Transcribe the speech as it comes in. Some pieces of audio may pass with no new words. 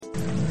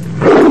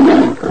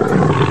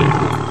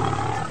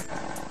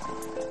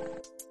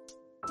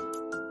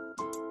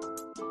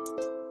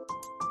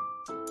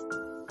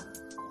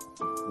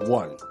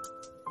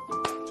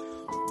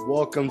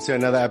Welcome to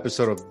another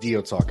episode of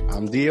Dio Talk.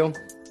 I'm Dio.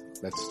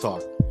 Let's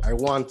talk. I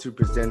want to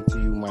present to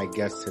you my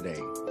guest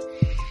today.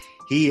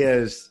 He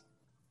is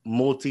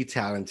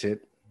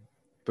multi-talented,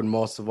 but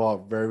most of all,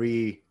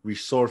 very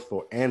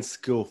resourceful and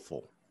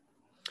skillful.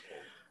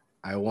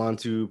 I want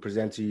to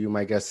present to you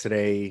my guest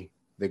today,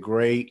 the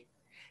great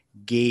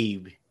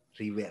Gabe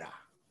Rivera.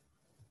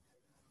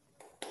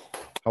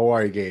 How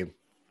are you, Gabe?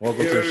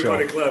 Welcome to the show.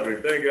 Everybody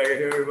clapping. Thank you. I can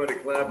hear everybody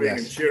clapping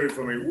and cheering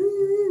for me. Woo!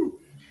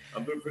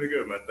 I'm doing pretty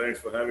good, man.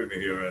 Thanks for having me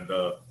here. And,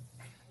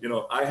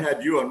 I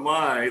had you on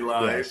my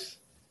live. Yes.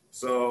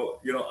 So,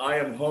 I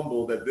am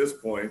humbled at this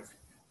point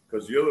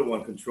because you're the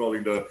one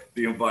controlling the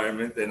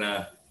environment. And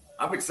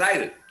I'm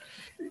excited.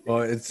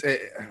 Well,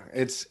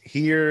 it's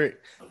here.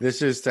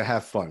 This is to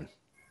have fun.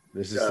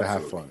 This is to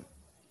have fun.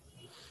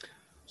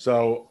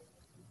 So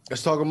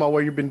let's talk about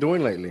what you've been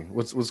doing lately.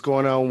 What's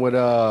going on with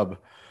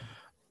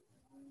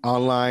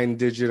online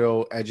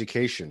digital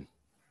education?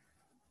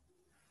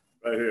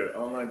 Right here,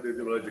 online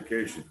digital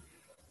education.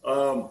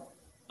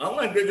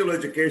 Online digital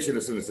education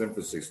is in its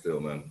infancy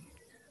still, man.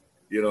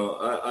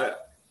 I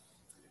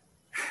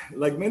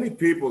like many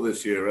people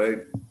this year,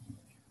 right?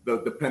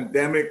 The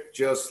pandemic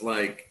just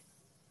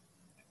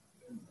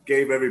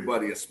gave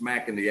everybody a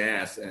smack in the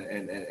ass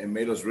and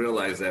made us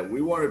realize that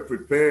we weren't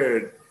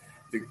prepared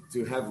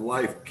to have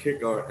life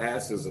kick our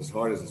asses as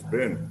hard as it's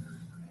been,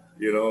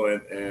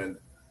 and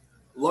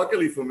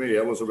luckily for me,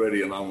 I was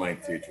already an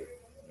online teacher.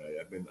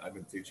 I've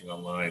been teaching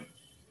online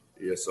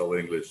ESL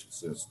English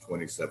since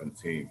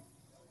 2017,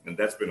 and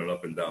that's been an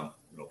up and down,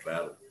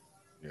 battle.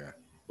 Yeah.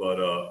 But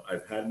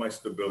I've had my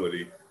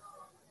stability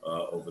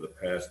over the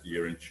past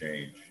year and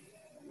change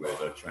with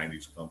a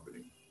Chinese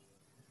company.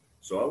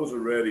 So I was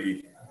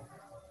already,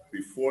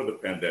 before the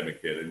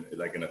pandemic hit,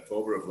 in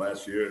October of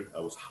last year, I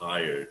was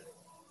hired,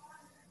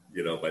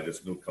 by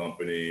this new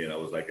company, and I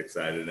was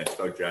excited, and I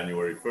start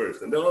January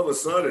 1st. And then all of a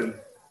sudden,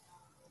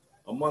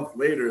 a month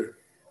later,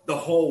 the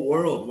whole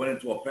world went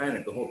into a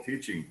panic. The whole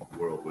teaching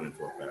world went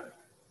into a panic.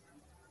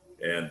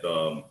 And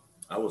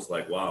I was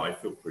like, wow, I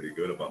feel pretty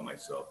good about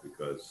myself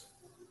because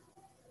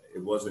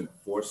it wasn't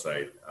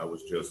foresight. I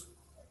was just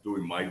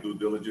doing my due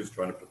diligence,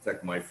 trying to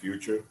protect my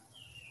future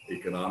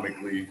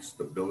economically,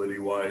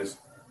 stability-wise.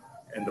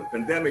 And the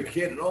pandemic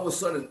hit, and all of a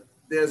sudden,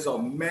 there's a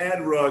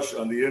mad rush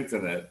on the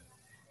internet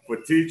for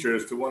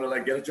teachers to want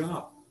to get a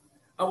job.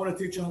 I want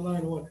to teach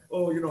online.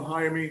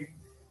 Hire me.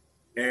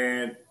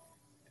 And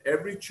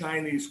every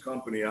Chinese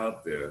company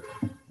out there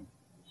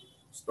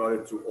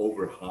started to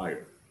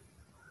overhire.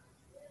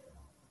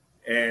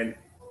 And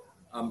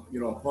I'm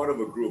part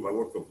of a group. I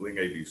work for Bling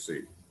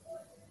ABC.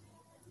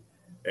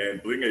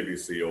 And Bling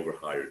ABC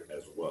overhired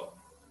as well.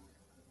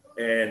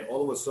 And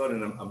all of a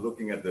sudden, I'm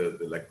looking at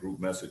the group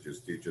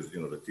messages, teachers,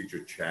 the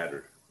teacher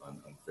chatter on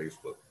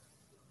Facebook.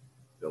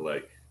 They're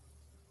like,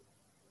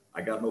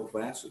 I got no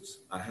classes.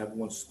 I have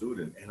one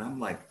student. And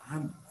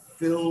I'm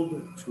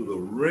filled to the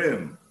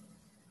rim.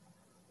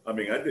 I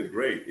did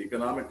great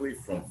economically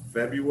from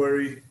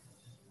February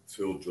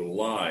till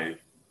July,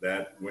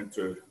 that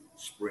winter,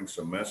 spring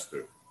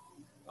semester.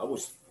 I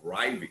was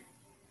thriving.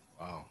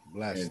 Wow,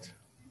 blessed.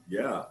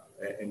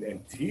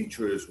 And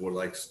teachers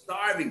were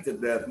starving to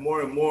death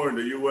more and more in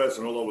the US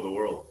and all over the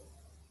world.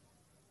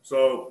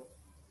 So,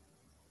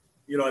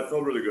 I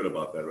felt really good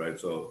about that, right?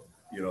 So,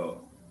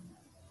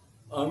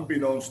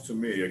 unbeknownst to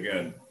me,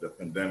 again, the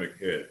pandemic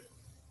hit.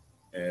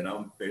 And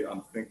I'm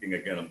thinking,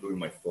 again, I'm doing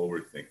my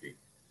forward thinking.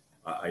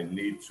 I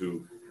need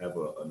to have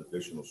an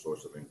additional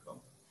source of income.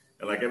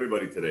 And like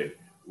everybody today,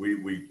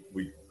 we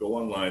go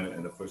online,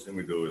 and the first thing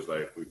we do is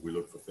we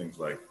look for things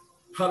like,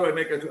 how do I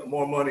make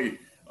more money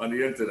on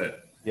the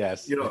internet?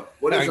 Yes.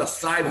 What is a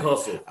side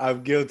hustle?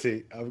 I'm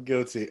guilty. I'm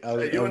guilty.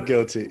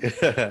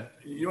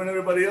 You and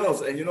everybody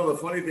else. And the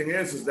funny thing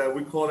is that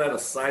we call that a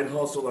side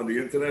hustle on the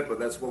internet, but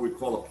that's what we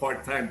call a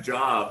part-time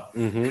job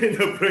in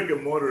the brick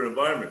and mortar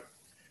environment.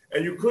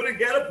 And you couldn't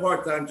get a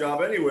part-time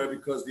job anywhere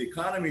because the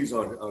economies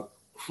are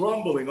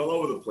crumbling all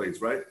over the place,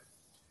 right?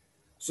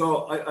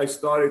 So I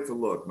started to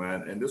look,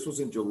 man, and this was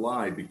in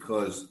July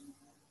because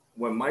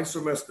when my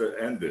semester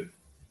ended,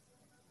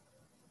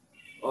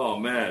 oh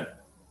man,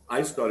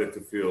 I started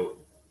to feel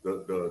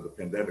the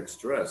pandemic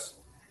stress.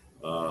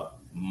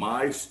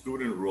 My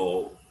student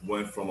role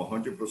went from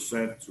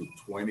 100% to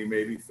 20,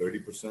 maybe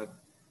 30%.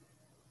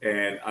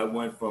 And I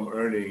went from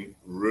earning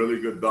really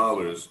good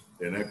dollars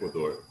in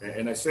Ecuador.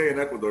 And I say in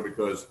Ecuador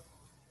because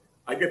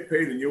I get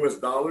paid in US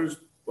dollars,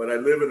 but I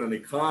live in an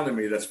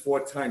economy that's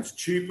 4 times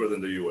cheaper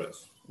than the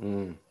US.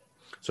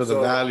 So the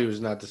value is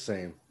not the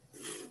same.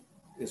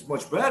 It's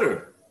much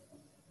better.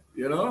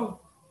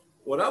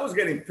 What I was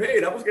getting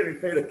paid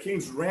a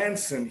king's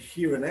ransom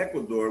here in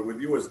Ecuador with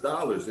US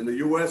dollars. In the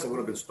US, I would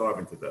have been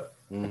starving to death.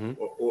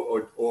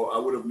 Or I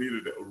would have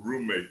needed a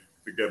roommate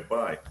to get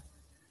by.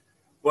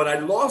 But I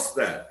lost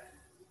that.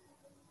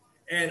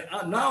 And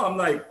now I'm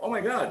like, oh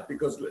my God,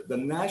 because the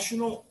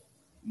national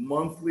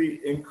monthly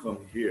income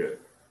here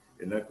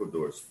in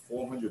Ecuador is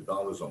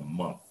 $400 a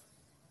month.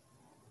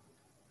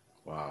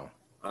 Wow.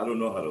 I don't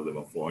know how to live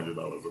on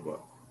 $400 a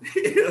month.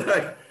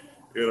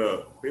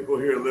 People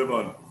here live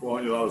on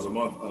 $400 a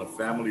month on a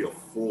family of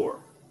four,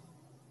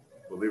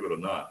 believe it or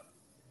not.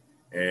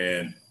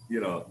 And,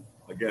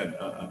 again,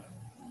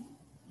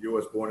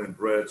 U.S. born and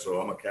bred, so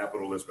I'm a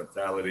capitalist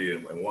mentality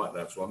and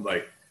whatnot. So I'm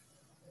like,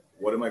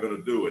 what am I going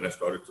to do? And I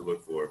started to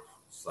look for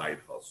side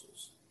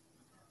hustles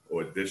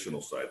or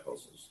additional side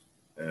hustles.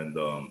 And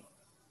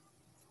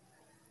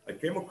I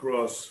came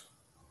across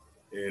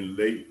in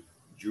late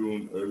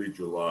June, early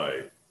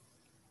July,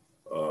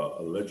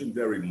 a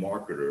legendary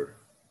marketer,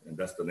 and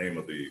that's the name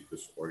of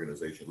this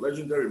organization,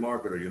 legendary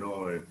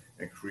marketer,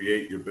 and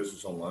create your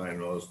business online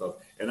and all this stuff.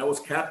 And I was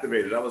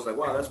captivated. I was like,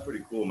 wow, that's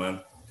pretty cool, man.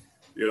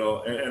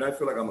 And I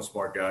feel like I'm a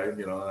smart guy.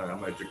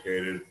 I'm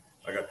educated.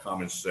 I got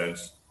common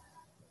sense.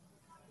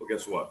 Well,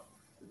 guess what?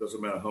 It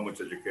doesn't matter how much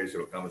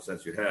education or common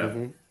sense you have.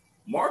 Mm-hmm.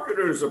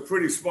 Marketers are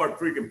pretty smart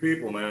freaking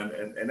people, man.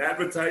 And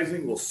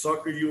advertising will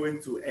sucker you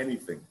into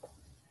anything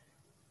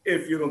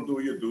if you don't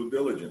do your due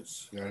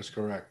diligence. That is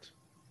correct.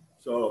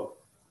 So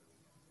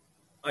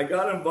I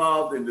got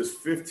involved in this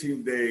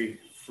 15-day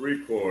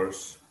free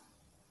course,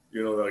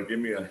 that'll give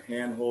me a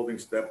hand-holding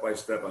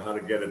step-by-step of how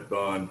to get it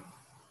done.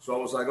 So I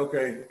was like,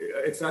 okay,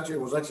 it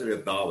was actually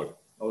 $1.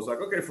 I was like,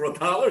 okay, for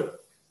 $1,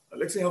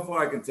 let's see how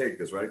far I can take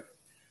this, right?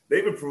 They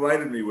even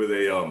provided me with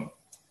a,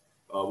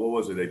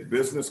 a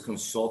business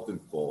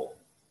consultant call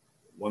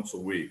once a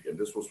week. And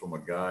this was from a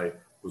guy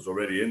who's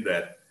already in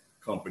that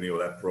company or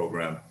that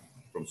program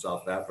from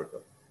South Africa.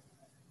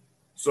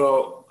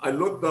 So I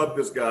looked up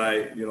this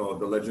guy, the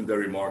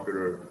legendary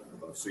marketer,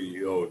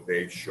 CEO,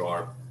 Dave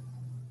Sharp.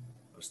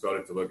 I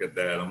started to look at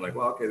that. I'm like,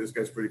 well, okay, this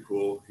guy's pretty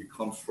cool. He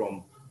comes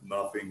from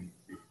nothing.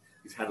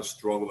 He's had a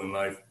struggle in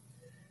life,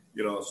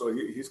 so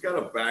he's got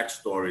a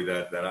backstory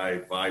that I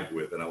vibe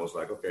with. And I was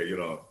like, okay,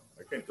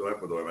 I came to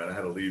Ecuador, man. I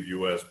had to leave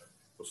U.S.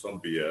 for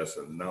some BS,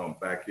 and now I'm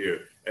back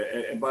here.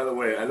 And by the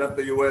way, I left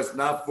the U.S.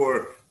 not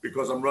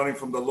because I'm running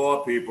from the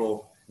law,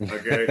 people,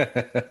 okay?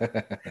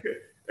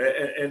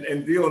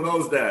 and Dio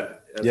knows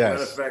that. As a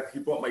matter of fact, he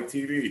bought my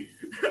TV.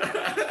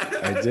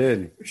 I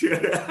did.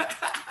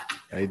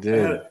 I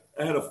did.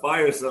 I had a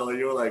fire seller.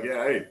 You were like,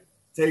 yeah, hey,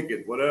 take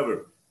it,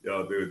 whatever.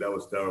 Dude, that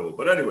was terrible.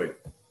 But anyway,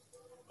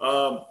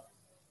 I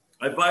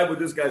vibe with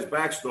this guy's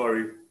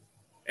backstory,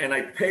 and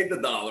I paid the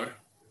 $1,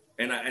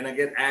 and I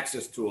get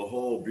access to a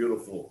whole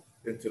beautiful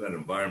internet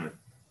environment.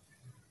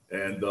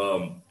 And,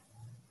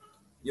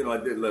 I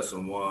did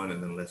lesson 1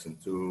 and then lesson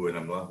 2, and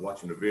I'm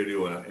watching the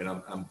video, and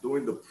I'm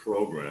doing the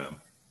program.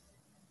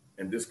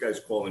 And this guy's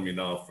calling me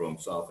now from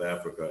South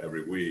Africa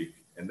every week.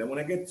 And then when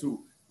I get to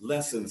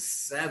lesson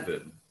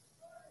 7,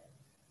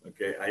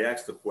 okay, I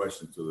asked a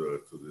question to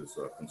this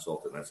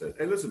consultant. I said,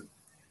 hey, listen,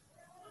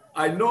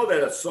 I know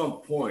that at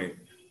some point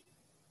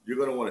you're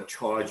going to want to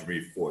charge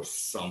me for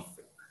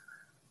something,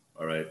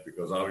 all right?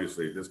 Because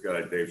obviously this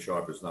guy, Dave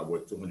Sharp, is not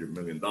worth $200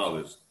 million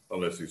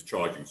unless he's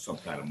charging some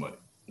kind of money.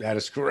 That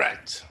is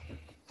correct.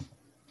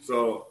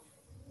 So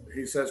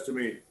he says to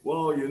me,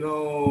 well,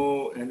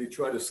 and he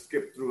tried to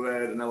skip through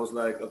that. And I was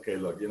like, okay,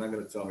 look, you're not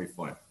going to tell me,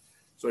 fine.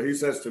 So he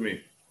says to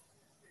me,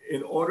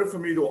 in order for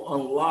me to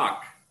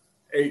unlock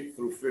 8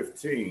 through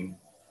 15,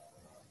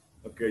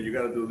 okay, you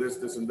got to do this,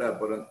 this, and that.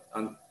 But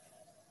on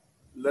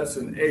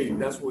lesson 8,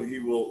 that's where he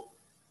will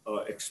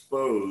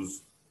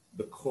expose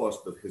the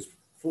cost of his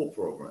full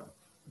program.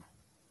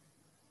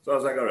 So I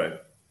was like, all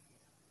right.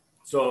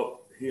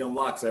 So he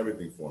unlocks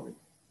everything for me.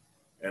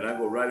 And I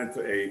go right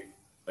into 8,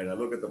 and I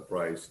look at the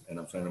price, and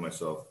I'm saying to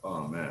myself,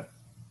 oh, man,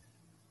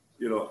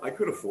 I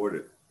could afford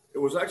it. It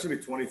was actually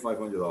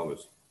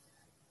 $2,500.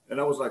 And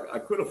I was like, I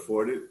could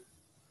afford it,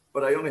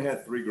 but I only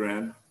had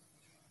 $3,000.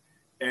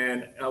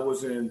 And I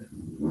was in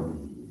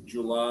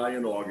July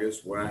and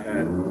August where I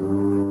had,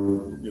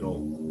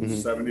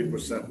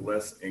 70%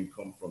 less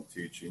income from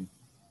teaching.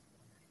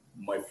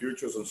 My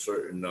future's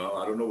uncertain now.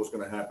 I don't know what's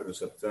going to happen in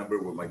September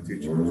with my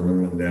teaching because of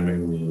the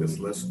pandemic. There's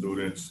less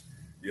students.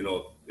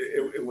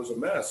 It was a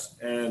mess.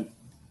 And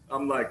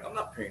I'm like, I'm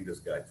not paying this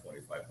guy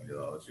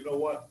 $2,500. You know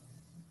what?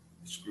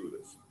 Screw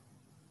this.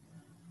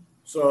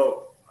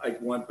 So I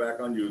went back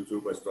on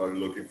YouTube. I started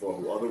looking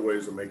for other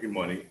ways of making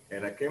money.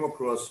 And I came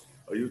across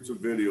a YouTube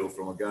video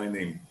from a guy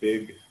named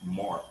Big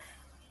Mark.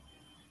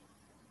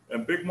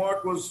 And Big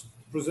Mark was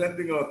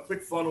presenting a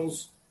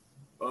ClickFunnels,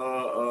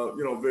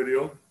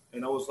 video.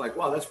 And I was like,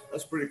 wow,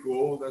 that's pretty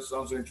cool. That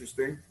sounds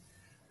interesting.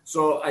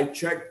 So I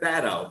checked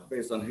that out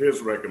based on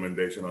his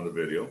recommendation on the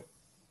video.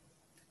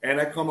 And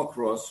I come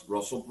across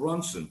Russell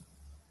Brunson.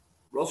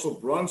 Russell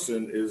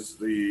Brunson is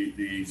the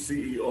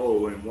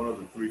CEO and one of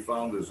the 3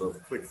 founders of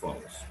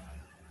ClickFunnels.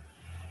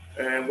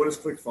 And what is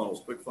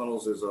ClickFunnels?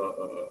 ClickFunnels is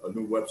a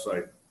new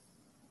website,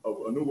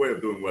 a new way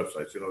of doing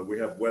websites. We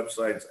have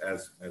websites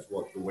as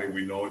the way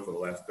we know it for the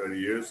last 30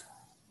 years.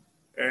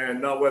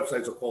 And now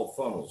websites are called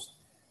funnels.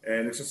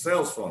 And it's a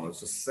sales funnel.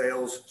 It's a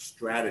sales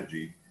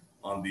strategy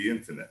on the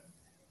internet.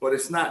 But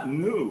it's not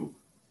new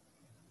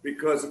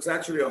because it's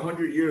actually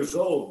 100 years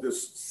old,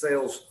 this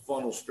sales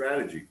funnel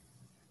strategy.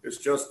 It's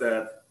just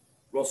that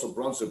Russell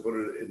Brunson put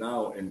it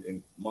now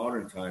in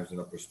modern times in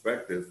a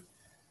perspective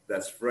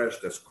that's fresh,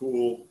 that's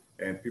cool,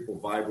 and people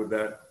vibe with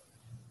that.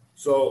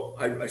 So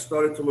I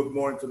started to look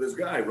more into this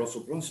guy,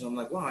 Russell Brunson. I'm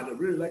like, wow, I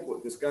really like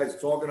what this guy's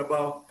talking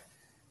about.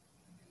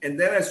 And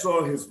then I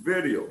saw his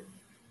video.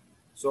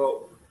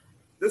 So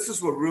this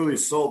is what really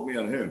sold me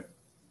on him.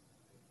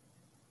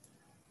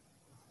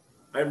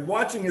 I'm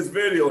watching his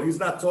video. He's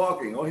not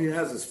talking. All he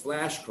has is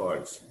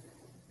flashcards.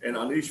 And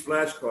on each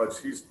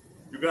flashcards,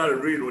 you got to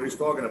read what he's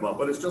talking about.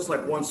 But it's just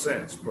like 1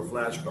 cent per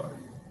flashcard.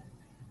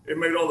 It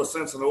made all the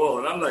sense in the world.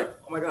 And I'm like,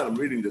 oh my God, I'm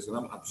reading this. And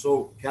I'm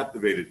so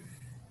captivated.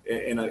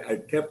 And I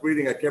kept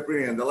reading.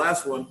 And the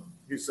last one,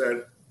 he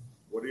said,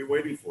 what are you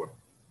waiting for?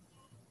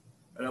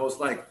 And I was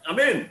like, I'm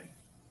in.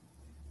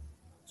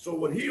 So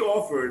what he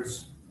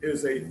offers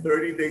is a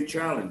 30-day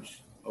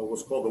challenge, or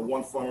what's called the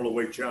One Funnel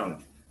Away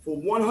Challenge, for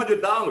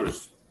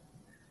 $100.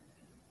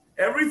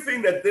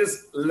 Everything that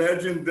this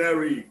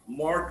legendary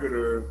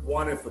marketer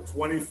wanted for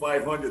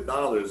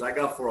 $2,500, I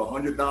got for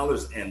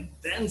 $100 and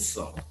then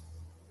some.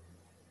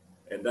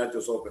 And that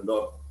just opened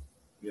up,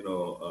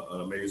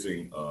 an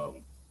amazing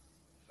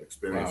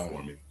experience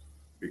for me,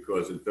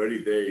 because in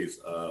 30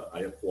 days, I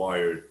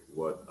acquired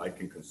what I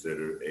can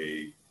consider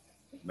a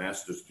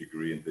master's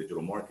degree in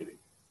digital marketing.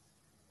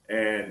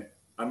 And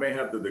I may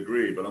have the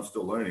degree, but I'm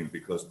still learning,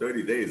 because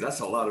 30 days,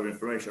 that's a lot of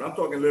information. I'm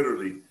talking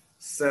literally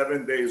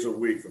 7 days a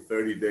week for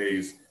 30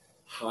 days,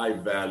 high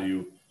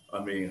value.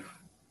 I mean,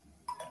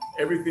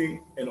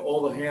 everything and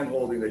all the hand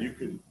holding that you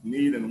could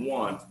need and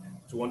want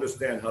to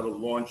understand how to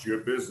launch your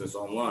business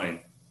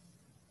online.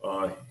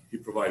 He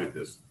provided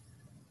this.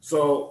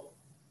 So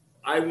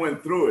I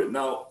went through it.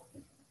 Now,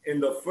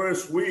 in the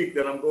first week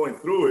that I'm going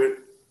through it,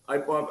 I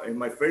bump in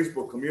my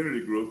Facebook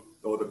community group,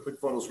 or the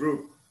ClickFunnels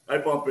group, I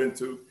bump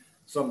into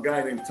some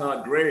guy named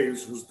Todd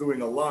Graves, who's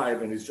doing a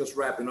live, and he's just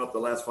wrapping up the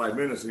last 5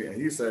 minutes. And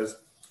he says,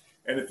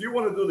 and if you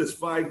want to do this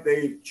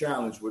 5-day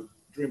challenge with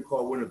Dream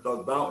Car winner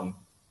Doug Boughton,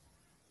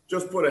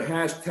 just put a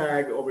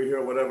hashtag over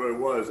here, whatever it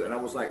was. And I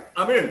was like,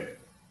 I'm in.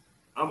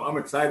 I'm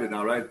excited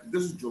now, right?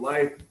 This is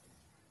July.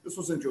 This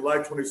was in July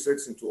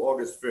 26th into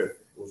August 5th.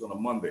 It was on a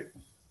Monday.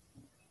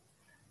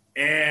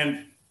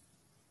 And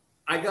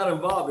I got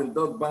involved in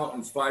Doug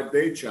Boughton's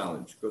 5-day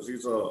challenge because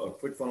he's a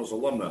ClickFunnels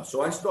alumni.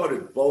 So I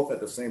started both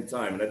at the same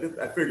time. And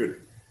I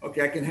figured,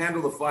 okay, I can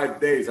handle the 5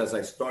 days as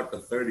I start the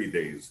 30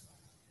 days.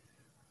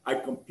 I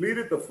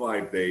completed the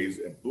 5 days.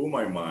 It blew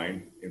my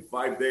mind. In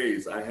 5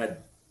 days, I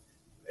had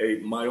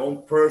my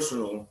own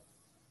personal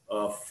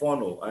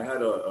funnel. I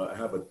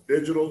have a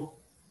digital,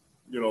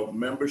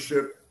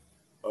 membership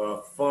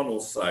funnel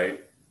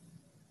site.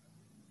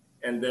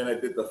 And then I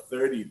did the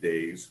 30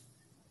 days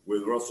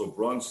with Russell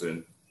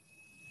Brunson.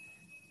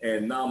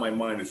 And now my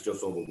mind is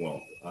just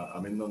overwhelmed.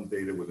 I'm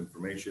inundated with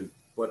information,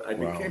 but I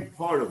became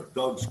part of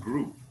Doug's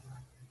group.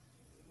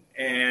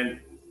 And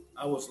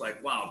I was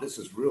like, wow, this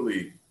is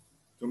really,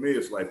 to me,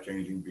 it's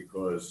life-changing,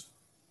 because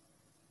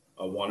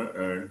I want to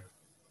earn,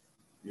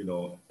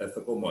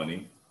 ethical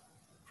money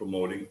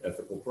promoting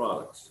ethical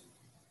products.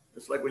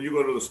 It's like when you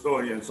go to the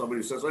store and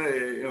somebody says,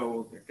 hey,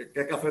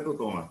 ¿qué café tú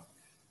tomas?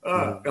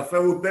 Café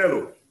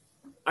Butero.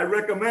 I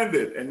recommend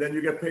it. And then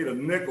you get paid a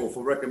nickel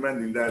for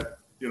recommending that,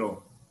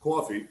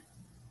 coffee.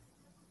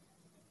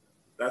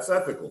 That's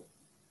ethical.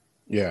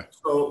 Yeah.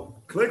 So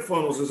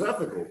ClickFunnels is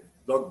ethical.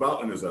 Doug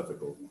Boughton is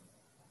ethical.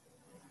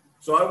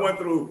 So I went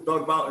through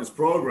Doug Boughton's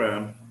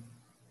program,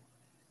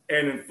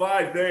 and in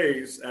 5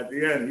 days, at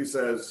the end, he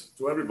says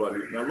to everybody,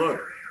 now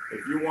look,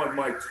 if you want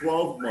my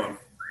 12-month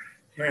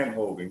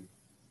hand-holding,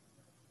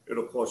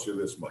 it'll cost you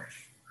this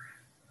much.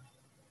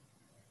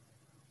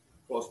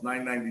 It costs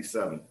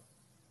 $997.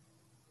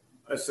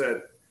 I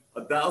said,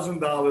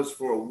 $1,000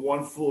 for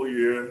 1 full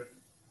year,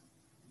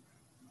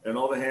 and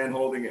all the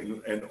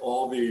hand-holding and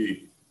all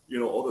the,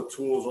 all the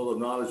tools, all the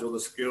knowledge, all the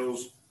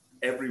skills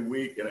every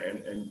week.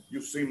 And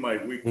you've seen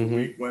my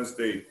week-to-week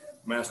Wednesday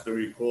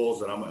mastery calls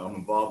that I'm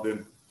involved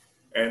in,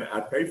 and I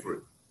pay for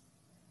it.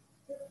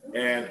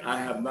 And I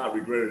have not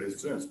regretted it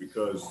since,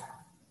 because,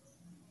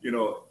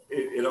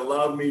 it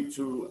allowed me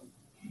to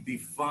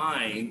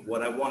define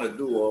what I want to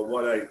do, or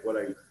what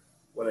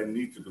I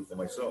need to do for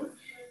myself.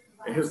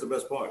 And here's the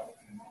best part.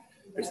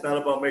 It's not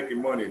about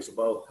making money. It's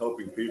about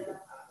helping people.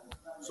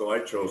 So I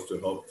chose to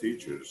help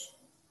teachers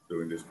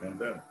during this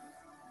pandemic.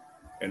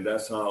 And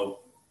that's how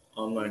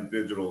online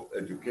digital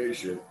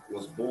education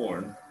was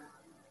born,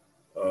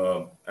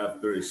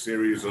 after a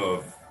series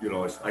of,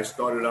 I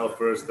started out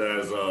first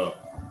as a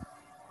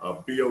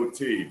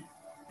BOT,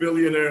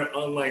 billionaire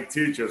online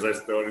teachers, I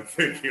started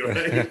thinking,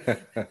 right?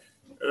 And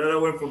then I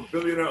went from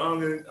billionaire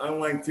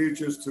online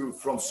teachers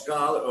from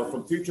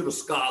teacher to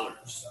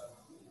scholars.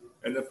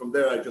 And then from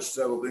there, I just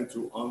settled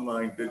into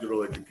online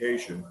digital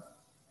education.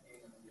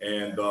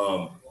 And,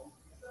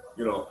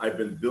 I've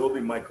been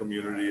building my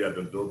community. I've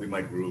been building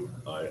my group.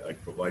 I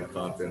provide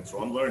content. So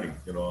I'm learning,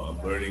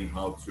 I'm learning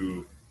how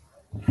to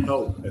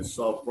help and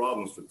solve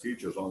problems for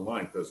teachers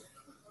online. Because,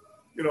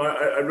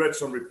 I read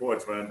some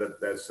reports, man,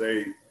 that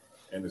say,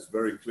 and it's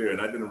very clear, and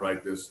I didn't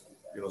write this,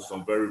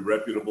 some very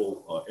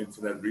reputable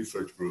internet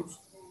research groups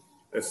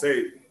that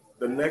say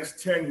the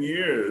next 10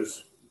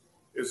 years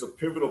is a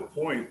pivotal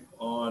point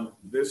on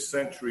this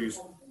century's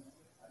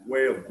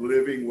way of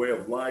living, way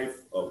of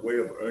life, a way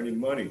of earning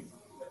money.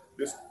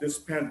 This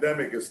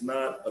pandemic is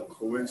not a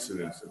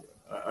coincidence.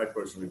 I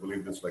personally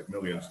believe this, like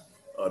millions.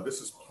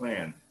 This is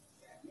planned,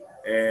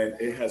 and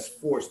it has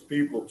forced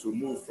people to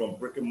move from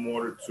brick and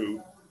mortar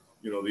to,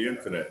 the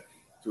internet,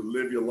 to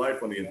live your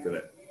life on the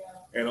internet.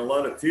 And a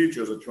lot of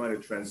teachers are trying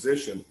to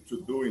transition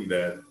to doing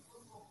that,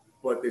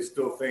 but they're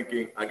still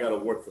thinking, I got to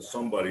work for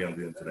somebody on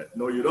the internet.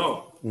 No, you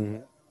don't. Mm-hmm.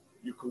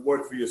 You could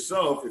work for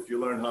yourself if you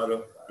learn how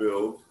to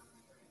build,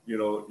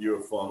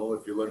 your funnel,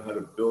 if you learn how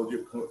to build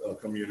your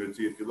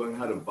community, if you learn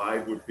how to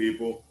vibe with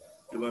people,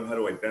 if you learn how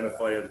to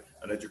identify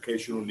an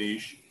educational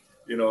niche,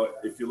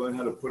 if you learn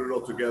how to put it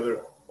all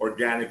together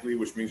organically,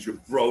 which means you're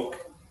broke,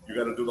 you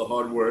got to do the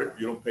hard work,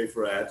 you don't pay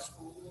for ads,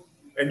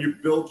 and you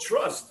build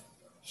trust.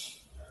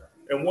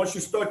 And once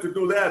you start to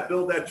do that,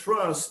 build that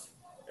trust,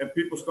 and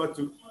people start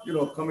to,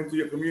 come into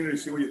your community,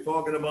 see what you're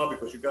talking about,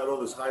 because you got all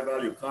this high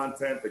value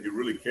content that you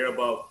really care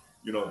about,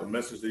 the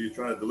message that you're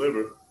trying to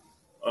deliver,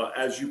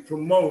 as you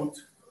promote,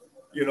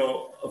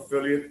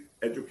 affiliate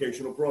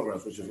educational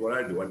programs, which is what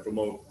I do. I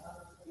promote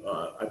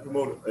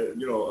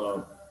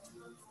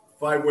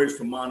 5 ways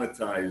to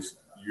monetize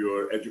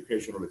your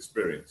educational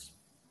experience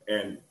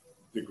and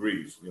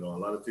degrees. A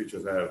lot of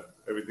teachers have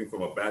everything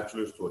from a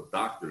bachelor's to a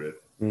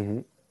doctorate, Mm-hmm.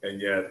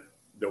 and yet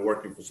they're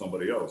working for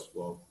somebody else.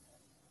 Well,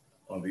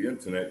 on the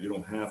internet, you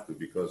don't have to,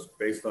 because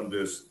based on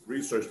this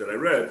research that I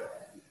read,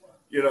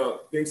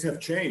 things have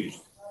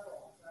changed.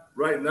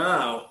 Right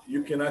now,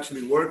 you can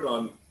actually work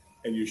on,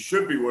 and you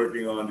should be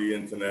working on the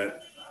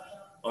internet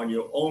on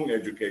your own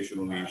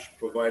educational niche,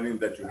 providing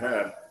that you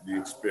have the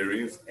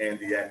experience and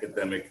the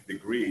academic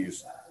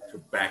degrees to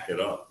back it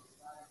up.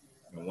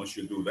 And once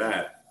you do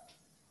that,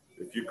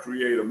 if you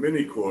create a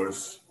mini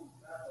course,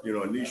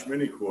 a niche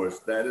mini course,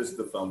 that is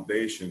the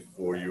foundation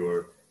for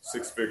your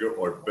 6-figure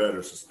or better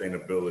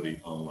sustainability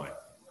online.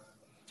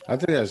 I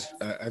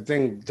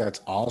think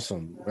that's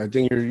awesome. I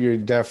think you're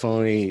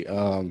definitely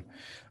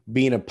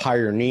being a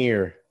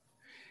pioneer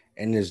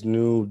in this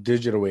new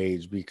digital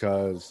age,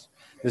 because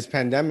this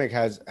pandemic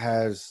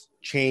has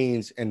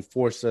changed and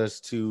forced us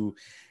to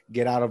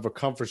get out of a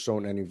comfort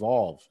zone and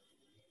evolve.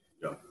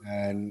 Yeah.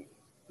 And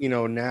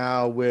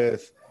now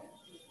with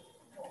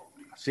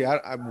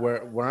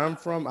where I'm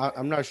from,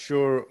 I'm not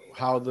sure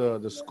how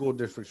the school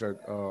districts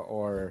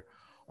are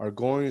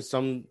going.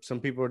 Some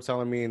people are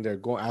telling me they're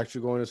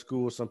actually going to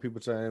school. Some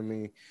people telling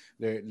me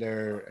they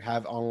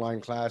have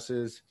online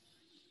classes.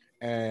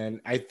 And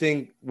I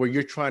think what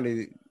you're trying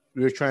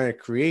to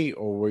create,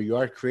 or where you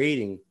are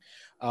creating,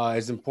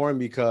 is important,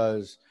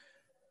 because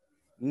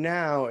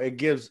now it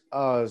gives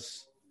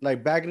us,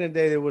 like back in the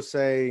day, they would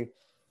say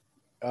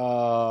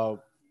the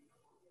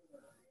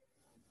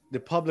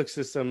public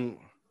system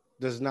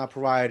does not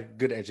provide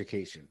good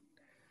education.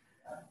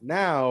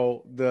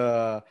 Now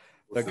the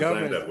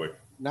government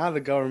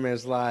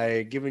is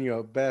like giving you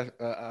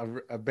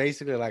a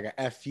basically like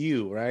a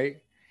FU, right?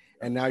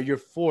 And now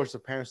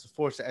the parents are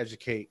forced to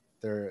educate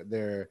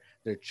their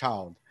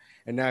child.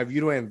 And now if you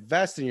don't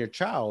invest in your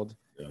child,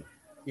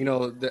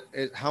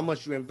 how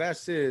much you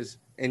invest is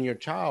in your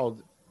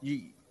child.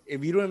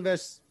 If you don't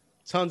invest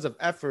tons of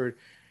effort,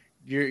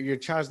 your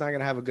child's not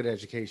gonna have a good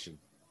education.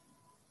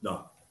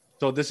 No.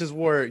 So this is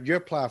where your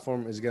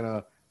platform is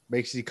gonna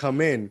basically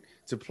come in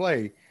to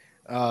play,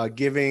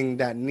 giving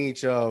that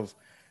niche of,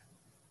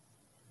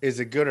 is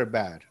it good or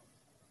bad?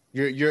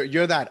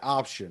 You're that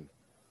option.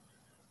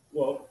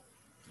 Well,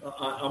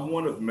 I'm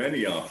one of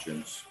many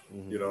options.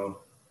 Mm-hmm.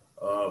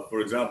 For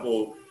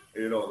example,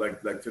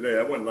 like today,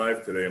 I went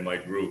live today in my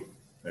group,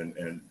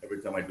 and every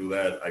time I do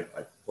that,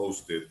 I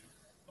post it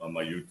on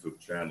my YouTube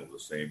channel, the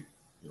same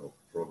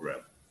program.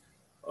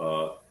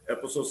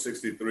 Episode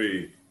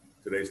 63.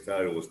 Today's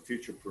title was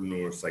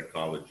Teacherpreneur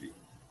Psychology: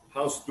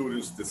 How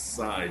Students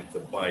Decide to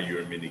Buy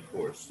Your Mini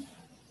Course.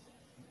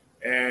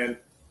 And,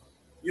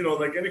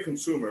 like any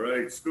consumer,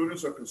 right?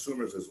 Students are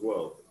consumers as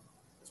well,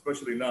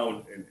 especially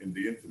now in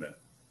the internet.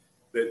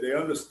 They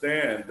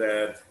understand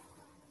that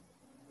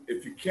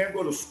if you can't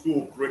go to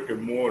school brick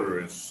and mortar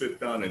and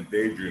sit down and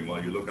daydream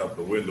while you look out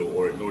the window,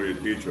 or ignore your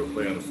teacher, or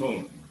play on the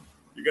phone,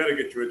 you got to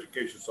get your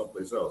education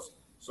someplace else.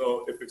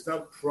 So if it's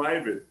not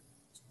private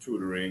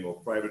tutoring or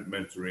private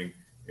mentoring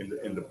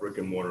in the brick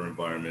and mortar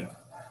environment,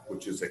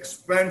 which is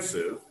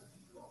expensive,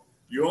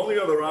 your only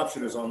other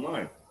option is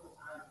online.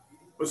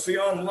 But see,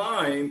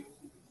 online,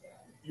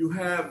 you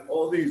have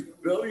all these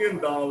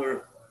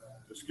billion-dollar,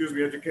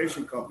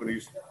 education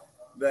companies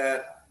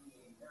that,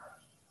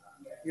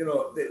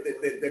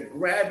 they're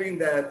grabbing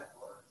that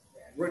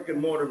brick and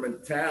mortar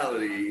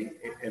mentality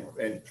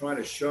and trying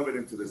to shove it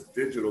into this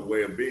digital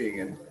way of being.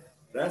 And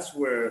that's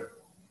where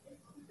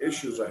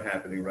issues are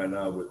happening right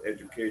now with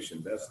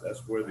education.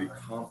 That's where the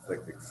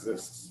conflict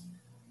exists,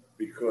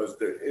 because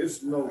there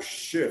is no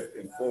shift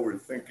in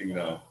forward thinking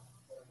now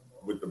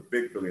with the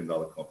big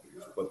billion-dollar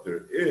companies, but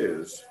there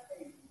is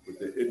with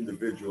the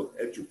individual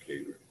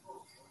educator.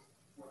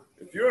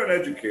 If you're an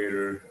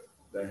educator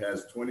that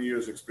has 20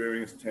 years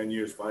experience, 10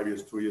 years, 5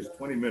 years, 2 years,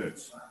 20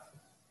 minutes,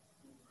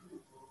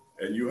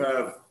 and you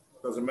have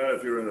Doesn't matter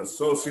if you're an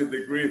associate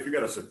degree, if you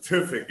got a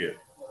certificate,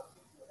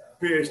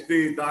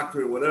 PhD,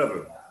 doctorate,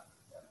 whatever.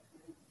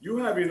 You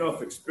have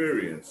enough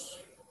experience,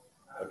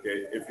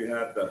 okay, if you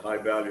have the high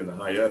value and the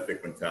high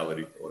ethic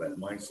mentality or that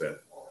mindset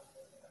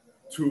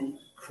to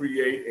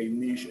create a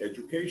niche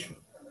education.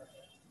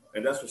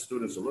 And that's what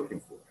students are looking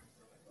for,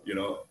 you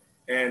know.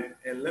 And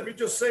let me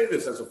just say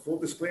this as a full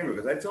disclaimer,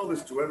 because I tell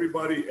this to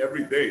everybody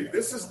every day.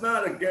 This is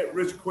not a get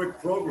rich quick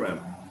program.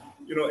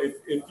 You know,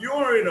 if you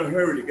are in a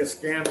hurry to get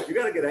scammed, you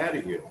got to get out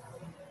of here,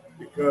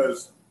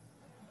 because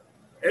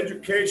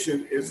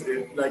education is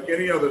like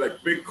any other, like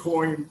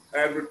Bitcoin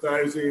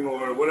advertising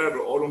or whatever,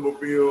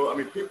 automobile. I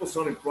mean, people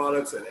selling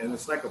products, and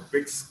it's like a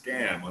big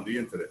scam on the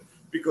internet,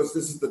 because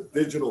this is the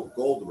digital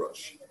gold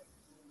rush,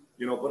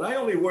 you know. But I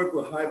only work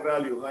with high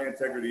value, high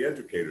integrity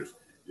educators,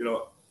 you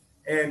know,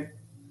 and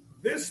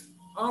this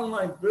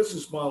online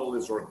business model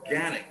is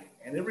organic,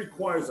 and it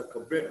requires a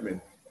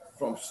commitment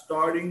from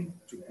starting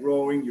to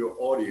growing your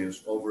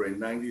audience over a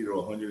 90 to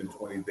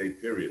 120 day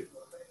period.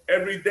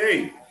 Every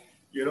day,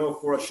 you know,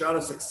 for a shot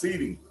of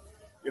succeeding,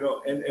 you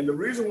know, and the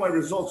reason why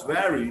results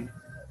vary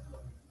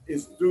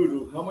is due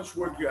to how much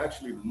work you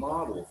actually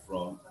model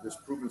from this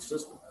proven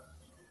system.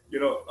 You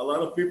know, a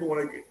lot of people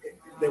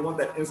they want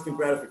that instant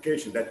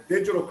gratification, that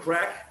digital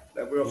crack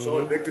that we're so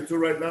addicted to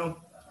right now.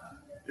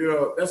 You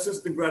know, that's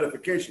instant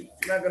gratification.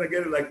 You're not going to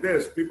get it like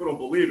this. People don't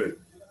believe it,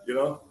 you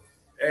know.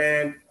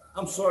 And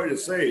I'm sorry to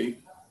say,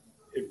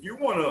 if you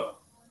want to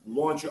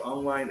launch your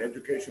online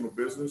educational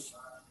business,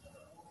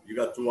 you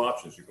got two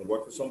options. You can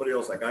work for somebody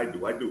else like I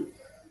do.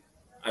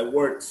 I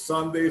work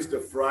Sundays to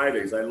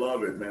Fridays. I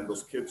love it, man.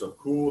 Those kids are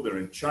cool. They're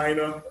in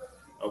China.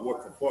 I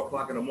work from 4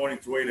 o'clock in the morning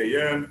to 8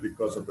 a.m.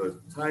 because of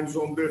the time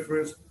zone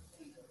difference.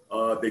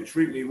 They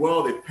treat me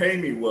well. They pay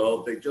me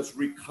well. They just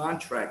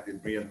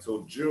recontracted me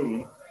until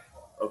June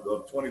of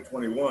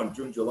 2021,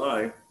 June,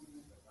 July.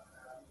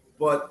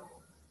 But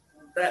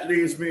that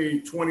leaves me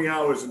 20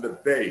 hours in the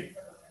day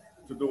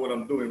to do what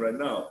I'm doing right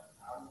now.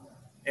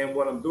 And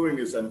what I'm doing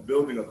is I'm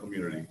building a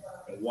community.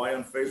 And why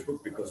on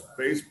Facebook? Because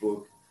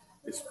Facebook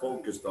is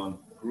focused on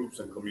groups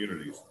and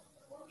communities,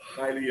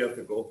 highly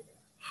ethical,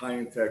 high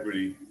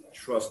integrity,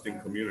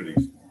 trusting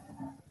communities.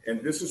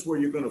 And this is where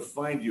you're going to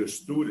find your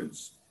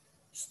students.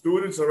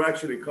 Students are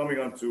actually coming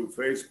onto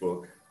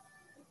Facebook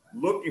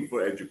looking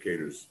for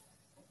educators.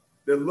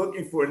 They're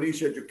looking for a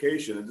niche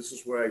education. And this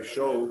is where I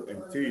show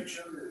and teach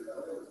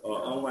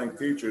online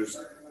teachers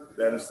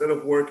that instead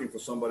of working for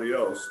somebody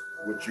else,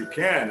 which you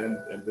can,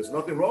 and there's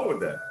nothing wrong with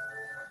that,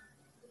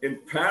 in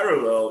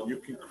parallel, you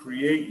can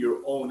create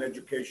your own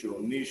educational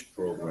niche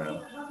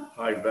program,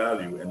 high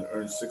value, and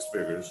earn 6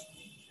 figures,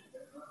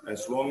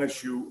 as long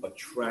as you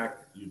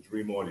attract your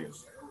dream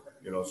audience.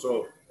 You know,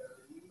 so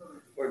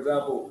for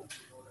example,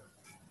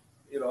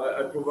 you know,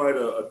 I provide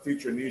a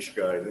teacher niche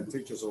guide, and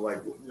teachers are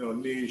like, you know,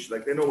 niche,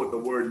 like they know what the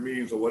word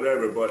means or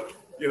whatever, but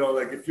you know,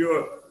 like if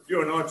you're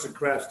an arts and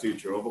crafts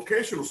teacher or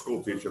vocational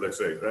school teacher, let's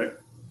say, right?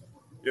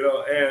 You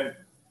know, and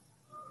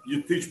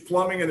you teach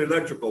plumbing and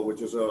electrical,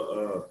 which is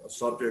a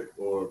subject,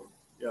 or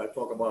I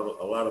talk about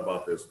a lot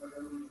about this.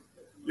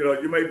 You know,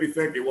 you may be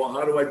thinking, well,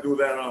 how do I do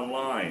that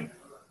online?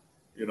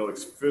 You know,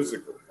 it's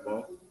physical.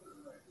 Well,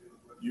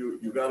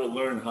 you got to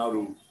learn how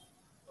to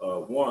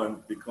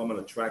one, become an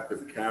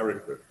attractive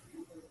character,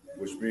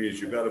 which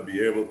means you got to be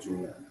able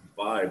to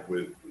vibe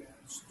with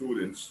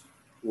students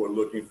who are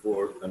looking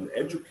for an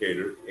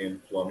educator in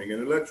plumbing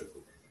and electrical.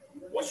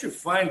 Once you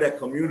find that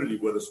community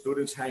where the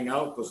students hang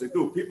out, because they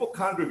do, people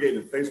congregate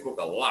in Facebook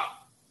a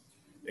lot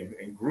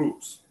in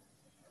groups.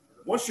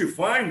 Once you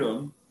find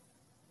them,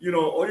 you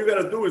know, all you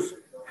got to do is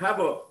have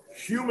a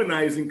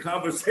humanizing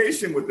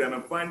conversation with them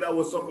and find out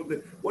what's up with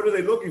them. What are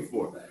they looking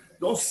for?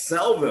 Don't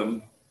sell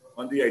them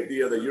on the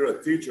idea that you're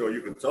a teacher, or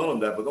you can tell them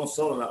that, but don't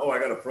sell them that, oh, I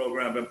got a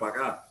program, ven para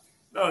acá.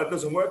 No, it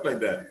doesn't work like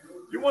that.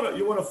 You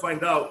want to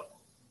find out,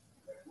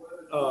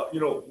 you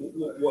know,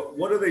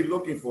 what are they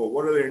looking for?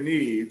 What are their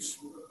needs?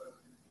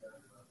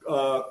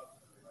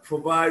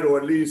 Provide, or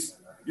at least,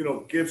 you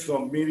know, give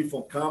some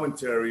meaningful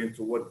commentary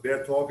into what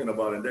they're talking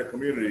about in their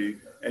community,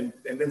 and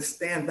then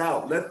stand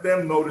out. Let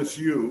them notice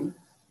you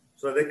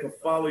so they can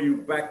follow you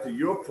back to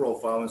your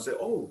profile and say,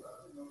 oh,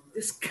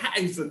 this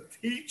guy's a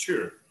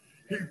teacher.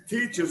 He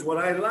teaches what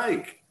I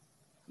like.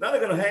 Now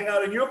they're going to hang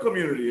out in your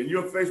community, in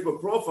your Facebook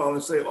profile,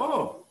 and say,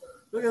 oh,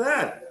 look at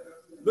that.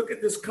 Look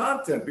at this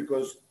content,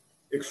 because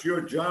it's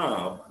your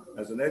job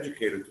as an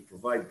educator to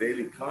provide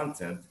daily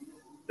content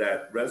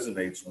that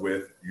resonates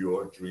with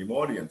your dream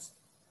audience.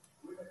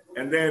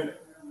 And then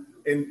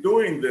in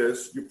doing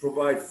this, you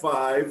provide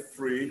 5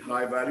 free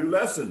high-value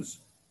lessons,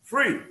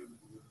 free.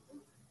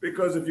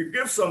 Because if you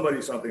give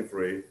somebody something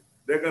free,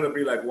 they're going to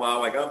be like,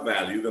 wow, I got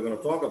value. They're going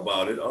to talk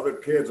about it. Other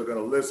kids are going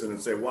to listen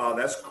and say, wow,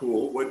 that's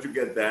cool. Where'd you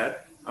get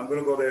that? I'm going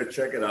to go there and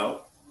check it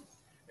out.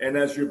 And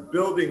as you're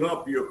building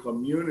up your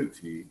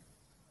community,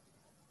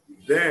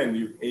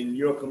 then in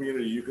your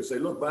community, you can say,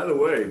 look, by the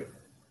way,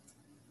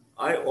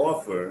 I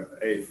offer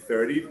a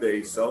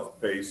 30-day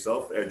self-paced,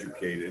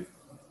 self-educated,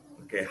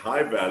 okay,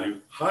 high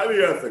value,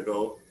 highly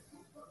ethical,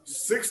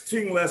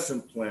 16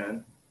 lesson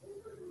plan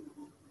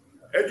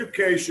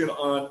education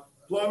on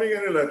plumbing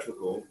and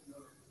electrical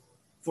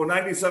for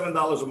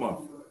 $97 a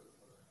month.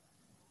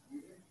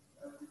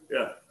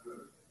 Yeah,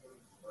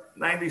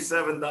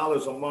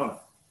 $97 a month.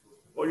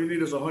 All you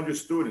need is 100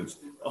 students.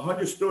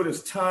 100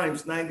 students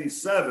times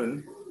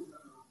 97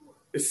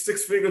 is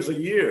 6 figures a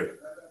year.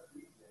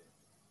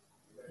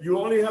 You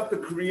only have to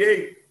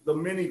create the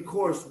mini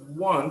course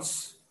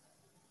once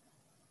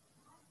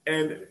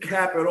and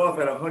cap it off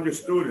at 100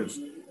 students,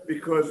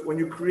 because when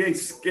you create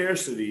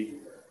scarcity,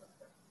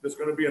 there's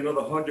going to be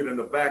another 100 in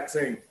the back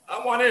saying,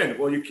 I want in.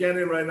 Well, you can't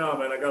in right now,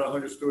 man. I got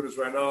 100 students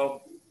right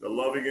now. They're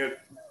loving it.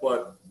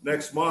 But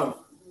next month,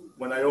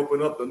 when I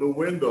open up the new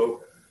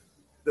window,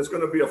 there's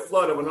going to be a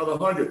flood of another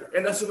 100.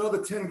 And that's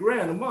another 10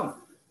 grand a month.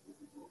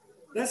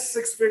 That's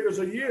 6 figures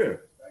a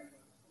year,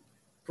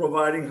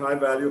 providing high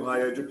value,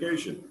 high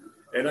education.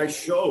 And I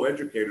show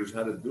educators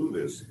how to do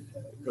this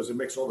because it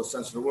makes all the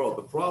sense in the world.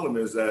 The problem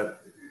is that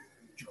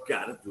you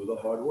got to do the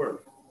hard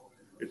work.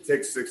 It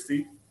takes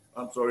 90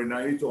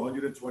 to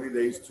 120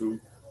 days to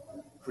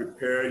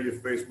prepare your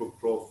Facebook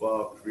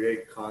profile,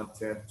 create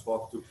content,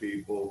 talk to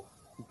people.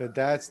 But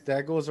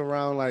that goes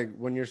around like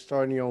when you're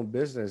starting your own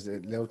business.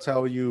 They'll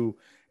tell you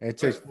it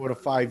takes 4 to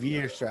 5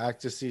 years to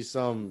actually see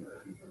some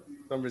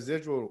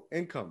residual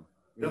income.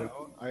 You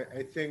know,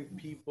 I think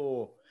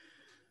people.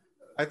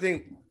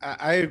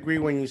 I agree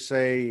when you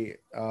say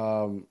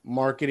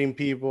marketing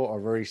people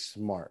are very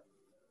smart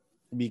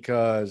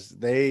because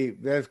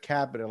they've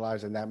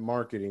capitalized on that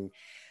marketing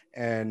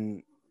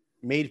and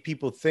made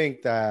people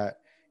think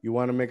that you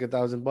want to make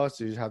 $1,000,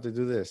 you just have to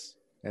do this,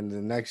 and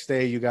the next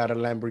day you got a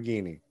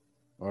Lamborghini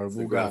or a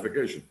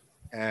Bugatti.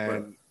 And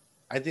right.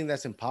 I think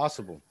that's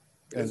impossible.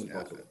 I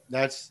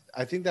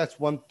think that's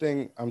one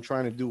thing I'm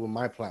trying to do with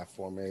my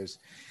platform is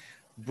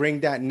bring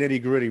that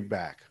nitty gritty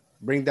back.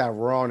 Bring that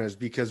rawness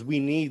because we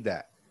need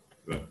that.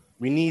 Right.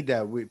 We need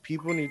that.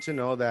 People need to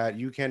know that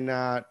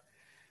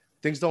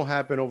things don't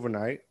happen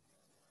overnight.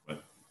 Right.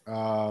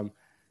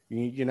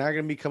 You're not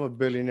going to become a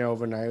billionaire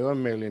overnight or a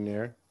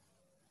millionaire.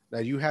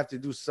 That you have to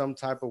do some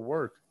type of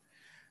work.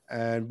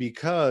 And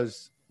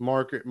because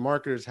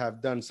marketers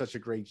have done such a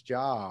great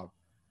job,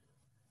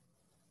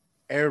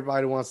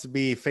 everybody wants to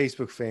be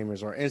Facebook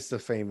famous or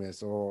Insta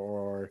famous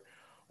or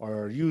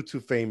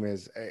YouTube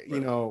famous. Right. You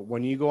know,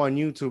 when you go on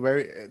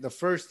YouTube, the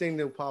first thing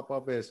that will pop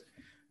up is,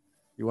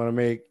 you want to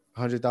make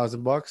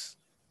 $100,000?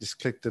 Just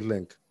click the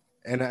link.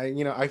 And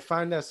I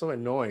find that so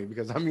annoying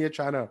because I'm here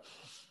trying to,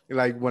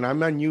 like, when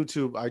I'm on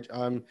YouTube,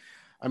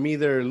 I'm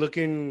either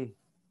looking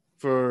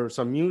for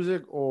some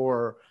music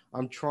or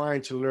I'm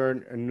trying to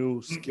learn a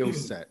new skill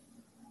set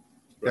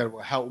that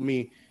will help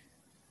me,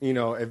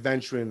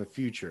 eventually in the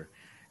future.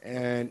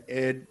 And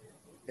it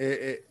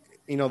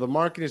the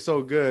market is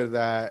so good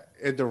that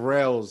it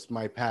derails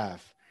my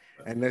path.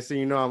 And next thing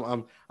you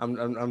know,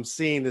 I'm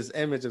seeing this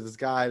image of this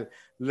guy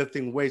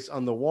lifting weights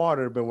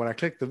underwater, but when I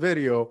click the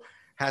video,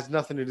 has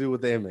nothing to do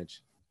with the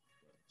image.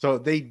 So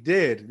they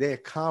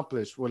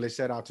accomplished what they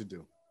set out to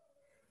do.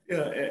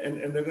 Yeah,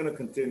 and they're going to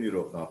continue to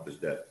accomplish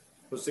that.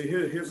 But see,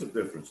 here's the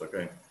difference,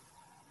 okay?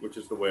 Which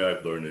is the way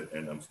I've learned it,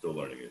 and I'm still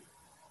learning it.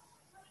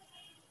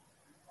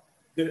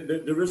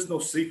 There is no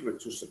secret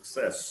to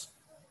success.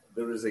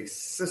 There is a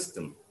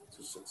system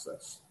to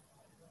success.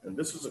 And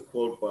this is a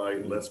quote by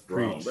Les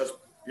Brown.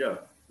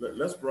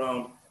 Les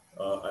Brown,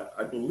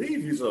 I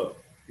believe he's a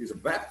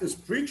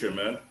Baptist preacher,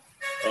 man.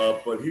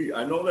 But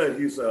I know that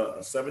he's a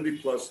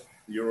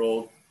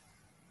 70-plus-year-old,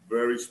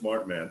 very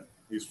smart man.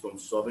 He's from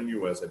southern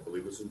U.S., I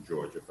believe it's in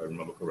Georgia, if I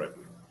remember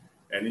correctly.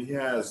 And he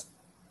has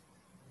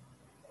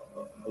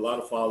a lot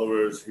of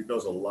followers. He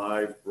does a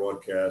live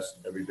broadcast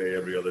every day,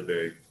 every other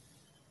day.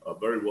 A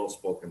very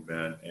well-spoken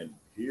man, and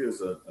he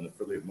is an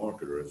affiliate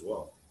marketer as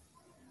well.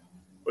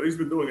 But he's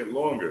been doing it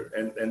longer,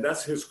 and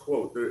that's his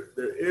quote.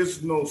 There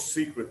is no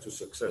secret to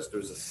success.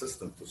 There's a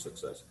system to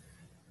success.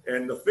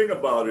 And the thing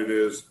about it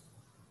is,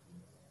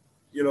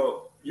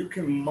 you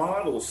can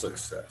model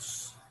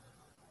success,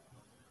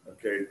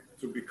 okay,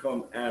 to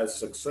become as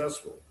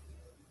successful,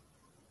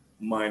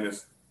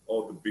 minus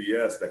all the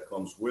BS that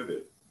comes with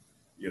it,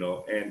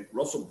 and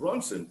Russell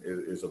Brunson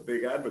is a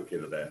big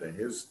advocate of that, and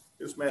his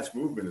mass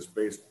movement is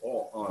based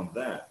all on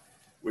that,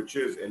 which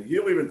is, and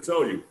he'll even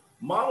tell you,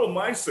 model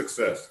my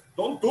success.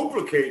 Don't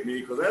duplicate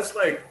me, because that's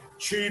like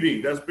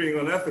cheating. That's being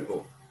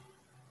unethical.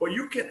 But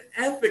you can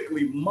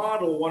ethically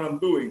model what I'm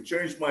doing.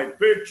 Change my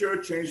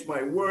picture, change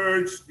my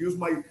words, use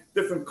my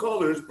different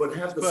colors, but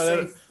have the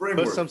same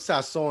framework. Put some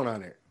sazon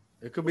on it.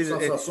 It could be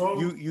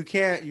you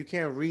can't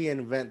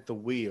reinvent the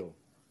wheel.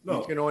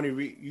 No.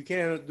 You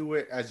can't do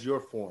it as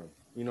your form.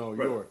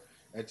 Right.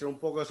 Echa un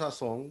poco de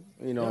sazón,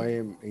 y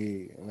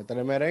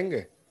meterle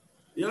merengue.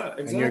 Yeah,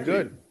 exactly. And you're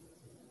good.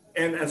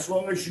 And as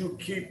long as you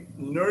keep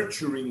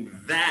nurturing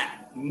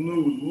that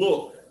new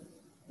look,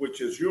 which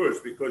is yours,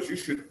 because you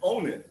should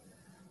own it,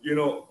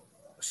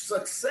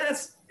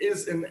 success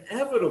is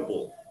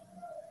inevitable.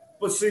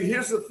 But see,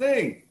 here's the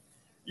thing,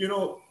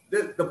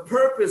 the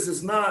purpose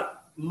is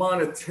not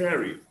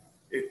monetary.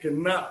 It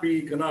cannot be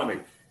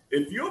economic.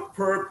 If your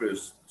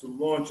purpose to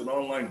launch an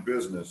online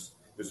business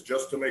is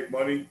just to make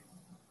money,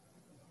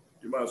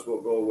 you might as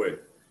well go away.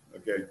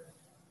 Okay.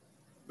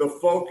 The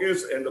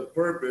focus and the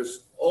purpose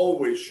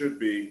always should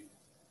be,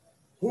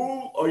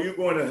 who are you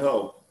going to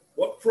help?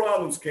 What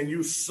problems can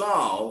you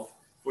solve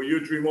for your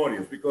dream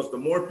audience? Because the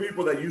more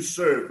people that you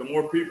serve, the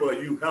more people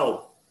that you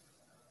help,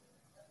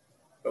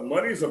 the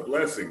money's a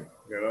blessing,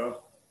 you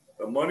know?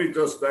 The money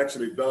just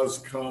actually does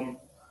come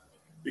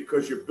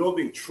because you're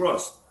building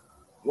trust.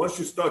 Once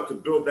you start to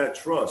build that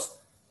trust,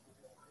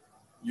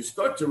 you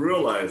start to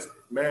realize,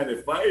 man,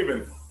 if I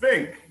even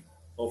think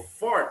or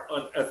fart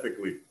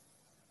unethically,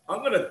 I'm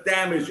going to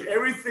damage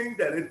everything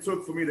that it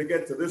took for me to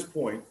get to this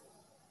point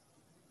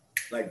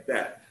like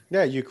that.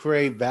 Yeah, you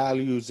create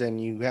values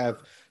and you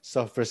have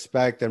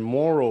self-respect and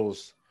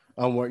morals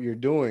on what you're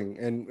doing.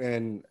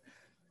 And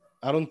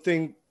I don't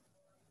think,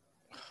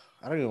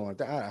 I don't know.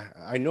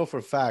 I know for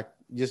a fact,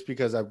 just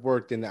because I've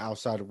worked in the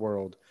outside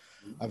world,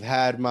 I've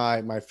had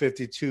my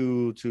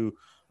 52 to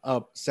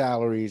up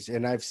salaries,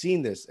 and I've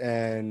seen this.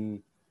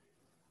 And,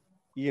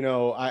 you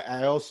know,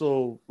 I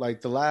also, like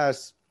the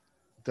last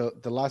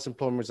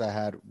employments I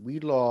had, we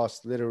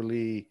lost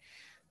literally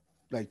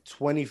like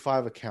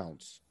 25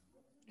 accounts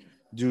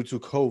due to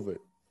COVID.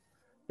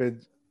 But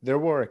there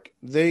were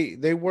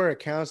they were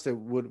accounts that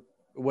would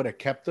have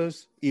kept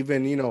us,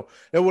 even, you know,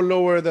 they would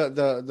lower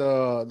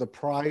the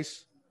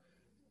price,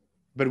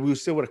 but we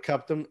still would have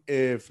kept them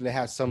if they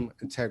had some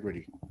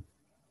integrity.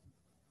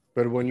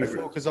 But when you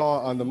focus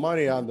on the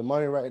money,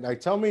 right? Like,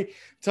 tell me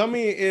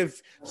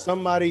if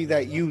somebody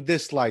that you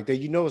dislike, that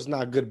you know is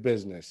not good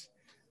business,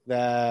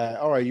 that,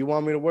 all right, you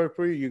want me to work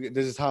for you,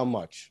 this is how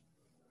much,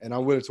 and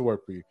I'm willing to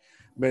work for you.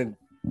 But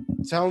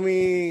tell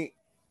me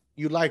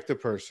you like the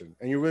person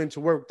and you're willing to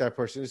work with that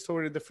person, it's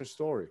totally a different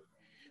story.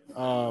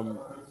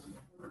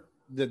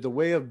 The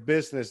way of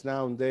business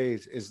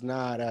nowadays is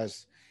not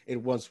as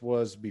it once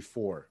was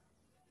before.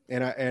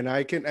 And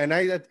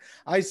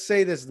I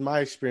say this in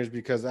my experience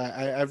because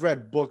I've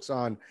read books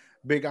on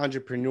big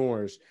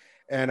entrepreneurs,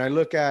 and I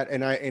look at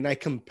and I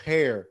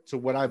compare to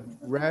what I've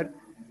read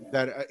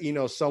that you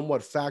know,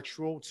 somewhat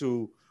factual,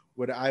 to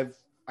what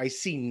I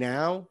see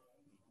now.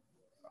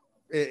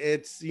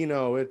 It's, you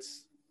know,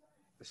 it's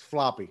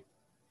floppy.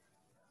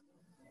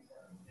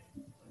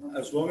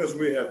 As long as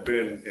we have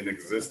been in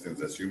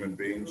existence as human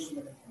beings,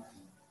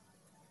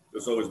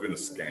 there's always been a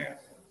scam.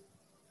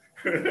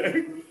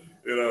 You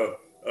know,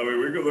 I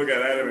mean, we could look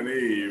at Adam and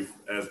Eve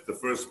as the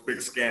first big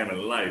scam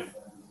in life,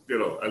 you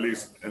know, at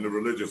least in the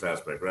religious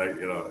aspect, right?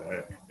 You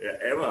know,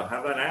 Eva,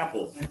 have an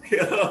apple. You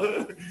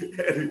know,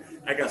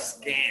 I got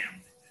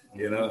scammed.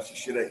 You know, she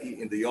should have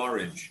eaten the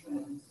orange.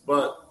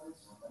 But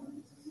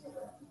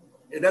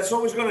that's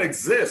always going to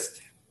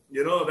exist.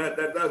 You know,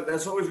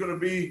 that's always going to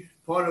be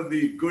part of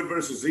the good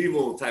versus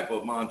evil type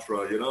of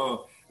mantra. You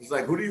know, it's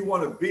like, who do you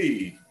want to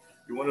be?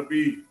 You want to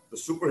be the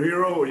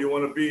superhero or you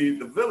want to be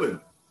the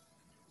villain?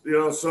 You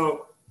know,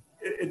 so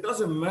it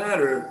doesn't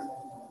matter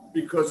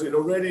because it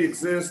already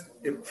exists.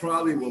 It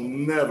probably will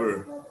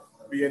never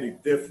be any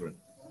different.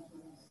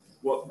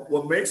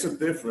 What makes it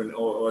different,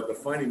 or a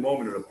defining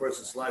moment in a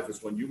person's life,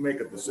 is when you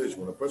make a decision.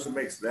 When a person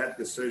makes that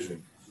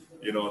decision,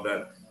 you know,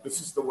 that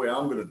this is the way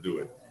I'm going to do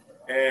it.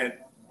 And,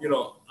 you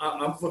know,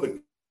 I'm for the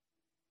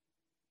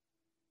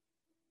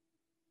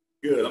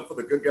good. I'm for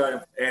the good guy.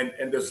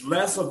 And there's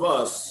less of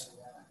us,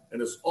 and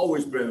there's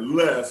always been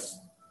less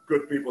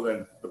good people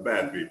than the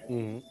bad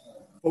people,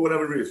 for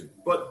whatever reason.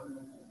 But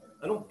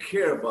I don't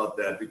care about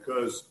that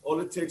because all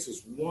it takes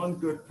is one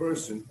good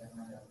person,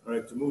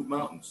 right, to move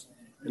mountains.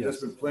 And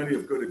there's been plenty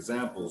of good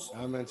examples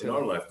in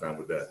our lifetime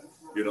with that,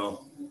 you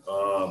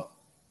know,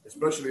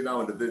 especially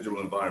now in the digital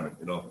environment,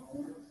 you know.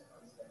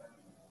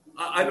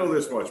 I know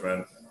this much,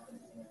 man.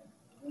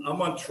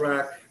 I'm on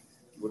track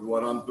with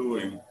what I'm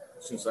doing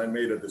since I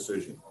made a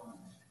decision.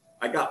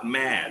 I got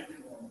MAD,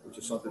 which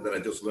is something that I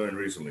just learned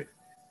recently.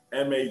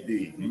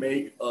 MAD,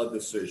 make a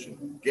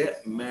decision.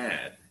 Get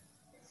mad.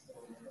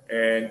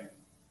 And,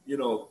 you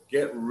know,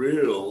 get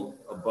real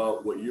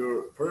about what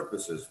your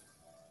purpose is.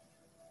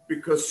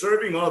 Because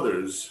serving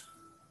others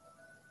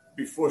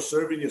before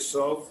serving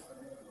yourself,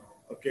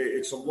 okay,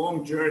 it's a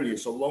long journey.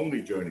 It's a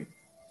lonely journey,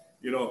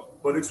 you know,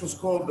 but it's what's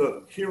called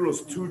the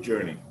Heroes 2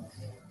 journey.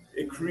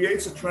 It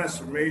creates a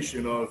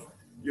transformation of,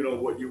 you know,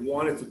 what you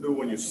wanted to do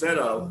when you set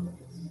out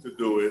to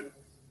do it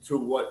to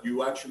what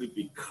you actually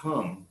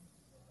become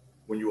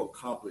when you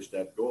accomplish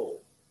that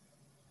goal.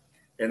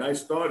 And I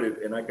started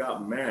and I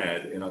got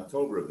mad in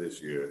October of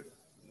this year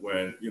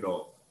when, you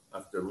know,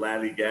 after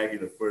lallygagging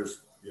the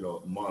first, you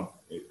know, month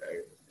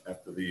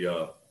after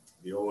the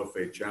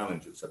OFA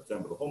challenge in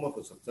September, the whole month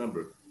of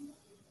September,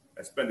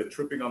 I spent it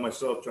tripping on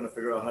myself, trying to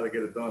figure out how to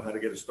get it done, how to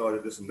get it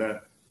started, this and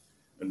that.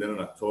 And then in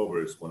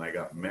October is when I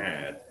got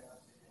mad.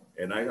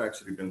 And I've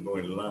actually been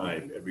going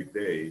live every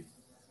day,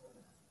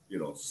 you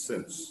know,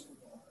 since.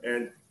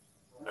 And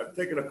I've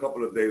taken a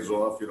couple of days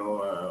off, you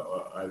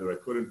know, either I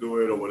couldn't do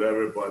it or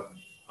whatever, but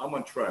I'm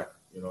on track,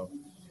 you know,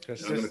 and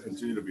I'm going to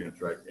continue to be on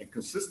track. And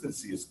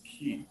consistency is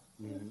key,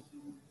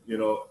 you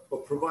know,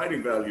 but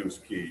providing value is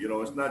key. You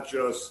know, it's not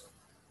just,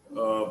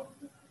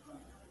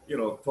 you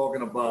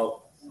talking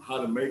about how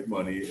to make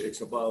money.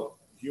 It's about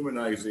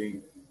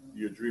humanizing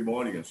your dream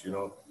audience.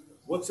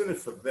 What's in it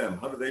for them?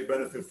 How do they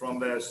benefit from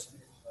this?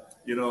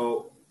 You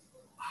know,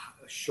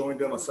 Showing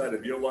them a side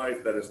of your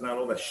life that is not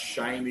all that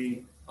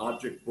shiny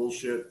object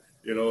bullshit.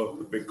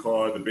 The big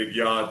car, the big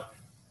yacht,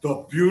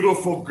 the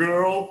beautiful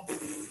girl.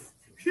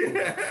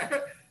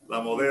 Yeah,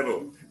 la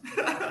modelo.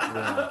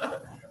 Yeah.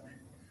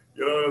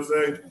 You know what I'm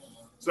saying?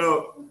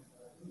 So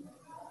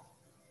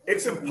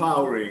it's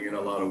empowering in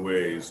a lot of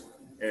ways,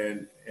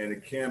 and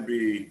it can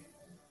be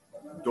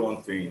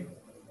daunting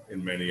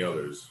in many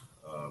others,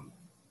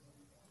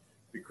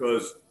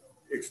 because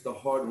it's the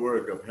hard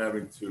work of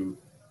having to,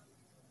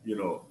 you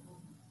know,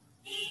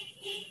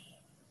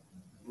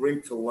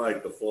 bring to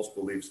light the false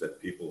beliefs that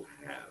people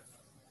have.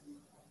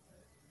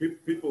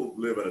 People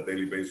live on a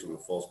daily basis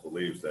with false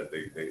beliefs that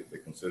they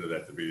consider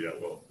that to be, yeah,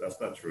 well, that's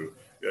not true.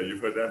 Yeah,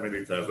 you've heard that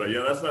many times, right?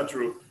 Yeah, that's not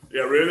true.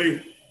 Yeah,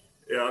 really?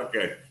 Yeah,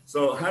 okay.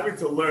 So having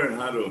to learn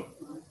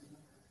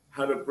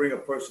how to bring a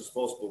person's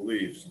false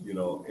beliefs,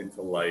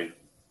 into light,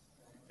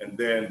 and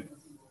then,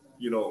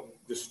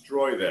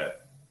 destroy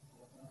that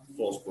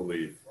false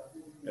belief,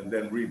 and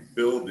then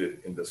rebuild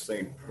it in the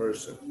same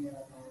person.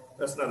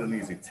 That's not an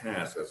easy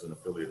task as an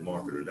affiliate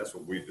marketer. That's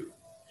what we do.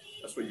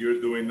 That's what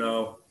you're doing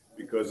now,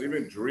 because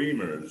even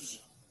dreamers,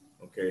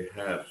 okay,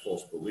 have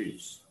false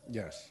beliefs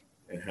Yes.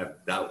 and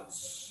have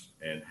doubts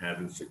and have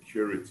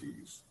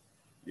insecurities,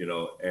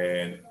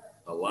 and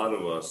a lot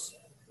of us,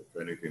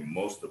 if anything,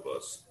 most of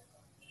us,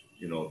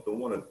 don't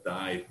want to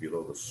dive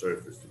below the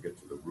surface to get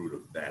to the root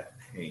of that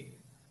pain.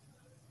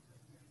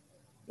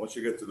 Once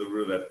you get to the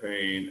root of that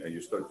pain and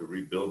you start to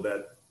rebuild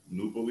that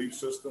new belief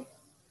system,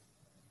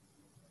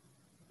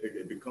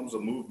 it becomes a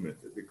movement.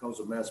 It becomes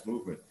a mass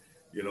movement,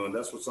 and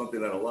that's something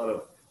that a lot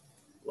of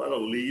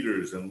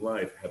leaders in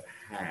life have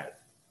had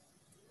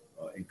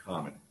in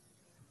common.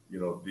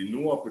 The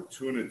new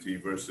opportunity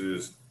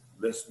versus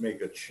let's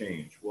make a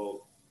change.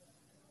 Well,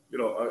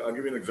 I'll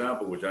give you an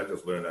example, which I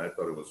just learned. I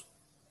thought it was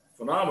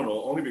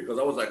phenomenal, only because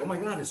I was like, oh my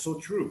God, it's so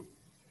true.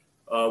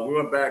 We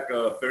went back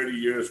 30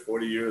 years,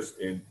 40 years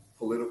in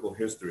political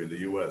history in the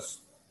U.S.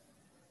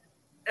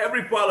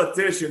 Every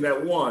politician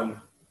that won,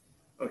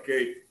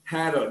 okay,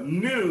 had a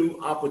new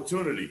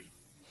opportunity.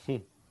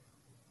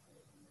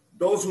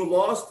 Those who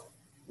lost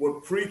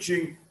were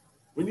preaching,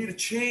 we need a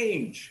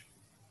change.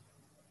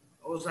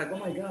 I was like, oh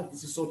my God,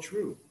 this is so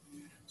true.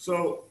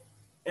 So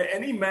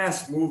any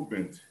mass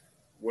movement,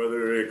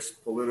 whether it's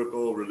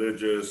political,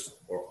 religious,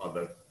 or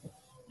other,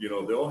 they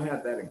all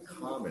have that in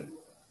common.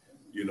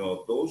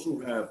 Those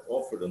who have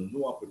offered a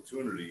new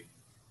opportunity,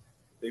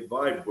 they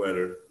vibe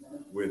better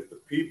with the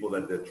people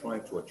that they're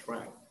trying to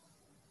attract.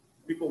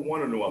 People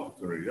want a new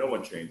opportunity. They don't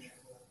want change.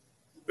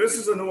 This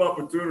is a new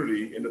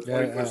opportunity in the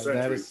 21st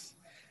century.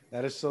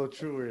 That is so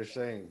true what you're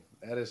saying.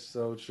 That is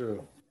so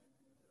true.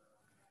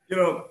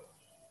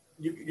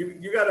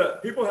 You gotta,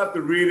 people have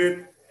to read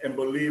it and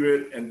believe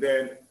it and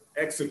then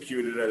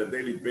execute it at a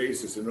daily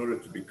basis in order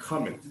to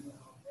become it.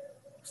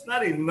 It's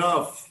not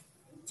enough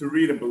to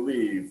read and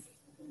believe,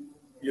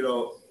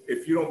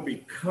 if you don't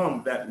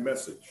become that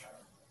message.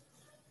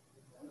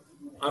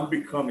 I'm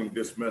becoming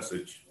this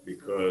message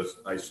because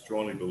I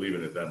strongly believe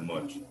in it that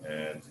much,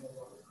 and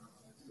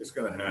it's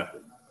going to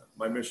happen.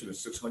 My mission is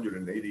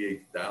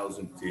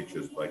 688,000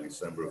 teachers by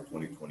December of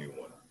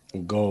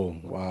 2021. Goal.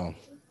 Wow.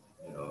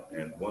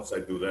 And once I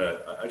do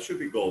that, I should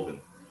be golden.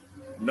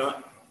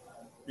 Not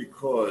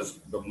because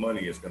the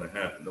money is going to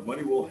happen. The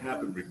money will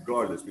happen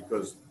regardless,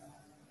 because,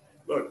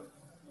 look,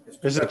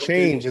 there's a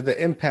change, the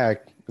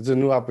impact. It's a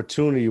new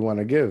opportunity you want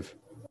to give.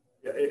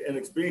 Yeah, and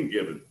it's being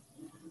given.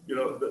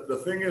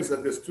 The thing is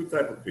that there's two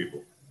types of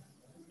people.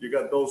 You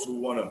got those who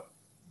want to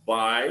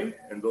buy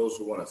and those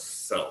who want to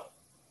sell.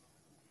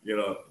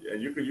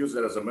 And you can use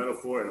that as a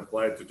metaphor and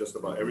apply it to just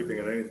about everything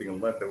and anything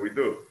in life that we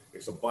do.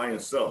 It's a buy and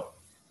sell.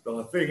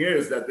 The thing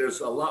is that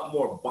there's a lot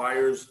more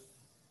buyers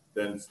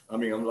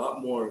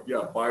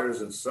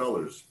buyers and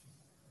sellers.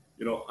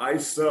 I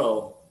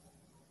sell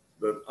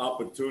the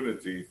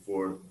opportunity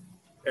for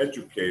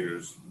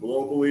educators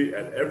globally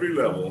at every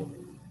level,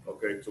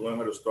 okay, to learn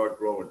how to start,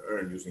 grow, and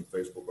earn using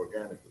Facebook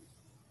organically.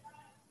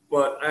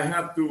 But I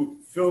have to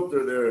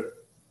filter their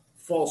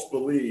false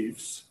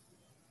beliefs,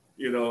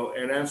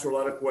 and answer a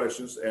lot of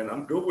questions, and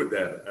I'm good with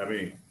that. I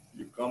mean,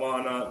 you come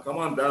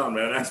on down,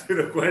 man. Ask me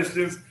the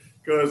questions,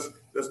 because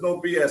there's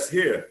no BS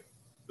here.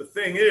 The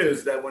thing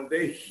is that when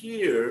they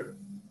hear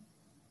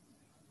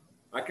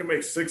I can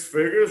make six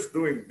figures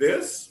doing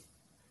this,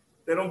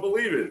 they don't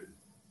believe it.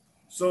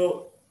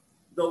 So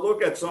they'll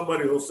look at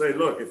somebody who'll say,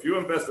 look, if you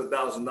invest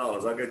 $1,000,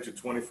 I'll get you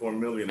 24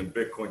 million in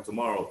Bitcoin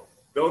tomorrow.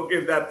 They'll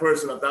give that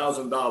person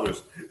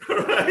 $1,000,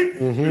 right?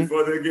 Mm-hmm.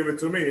 Before they give it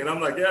to me. And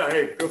I'm like, yeah,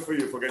 hey, good for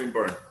you for getting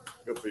burned.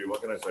 Good for you.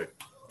 What can I say?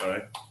 All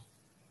right.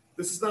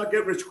 This is not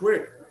get rich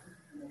quick.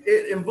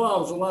 It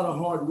involves a lot of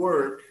hard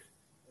work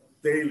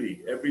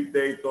daily, every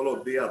day, todos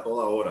los días,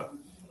 toda hora.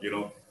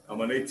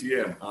 I'm an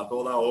ATM, a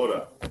toda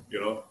hora,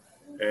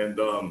 and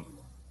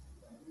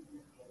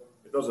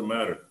it doesn't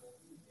matter.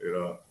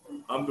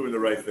 I'm doing the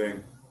right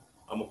thing.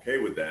 I'm okay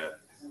with that.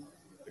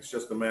 It's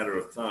just a matter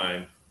of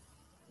time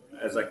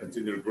as I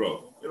continue to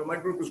grow. You know, my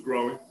group is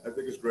growing. I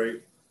think it's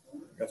great.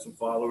 Got some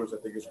followers. I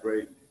think it's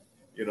great.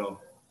 You know,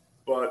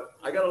 but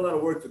I got a lot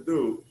of work to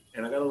do,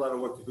 and I got a lot of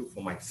work to do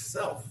for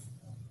myself.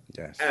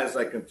 Yes. As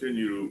I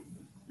continue to,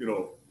 you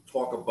know,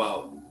 talk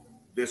about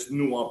this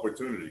new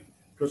opportunity,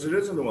 because it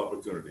is a new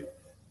opportunity,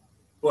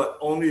 but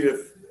only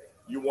if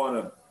you want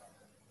to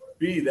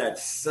be that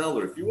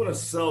seller. If you want to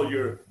sell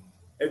your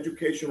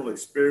educational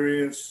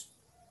experience,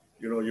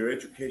 you know, your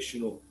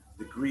educational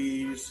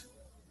degrees,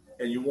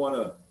 and you want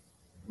to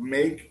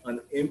make an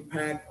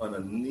impact on a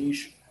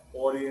niche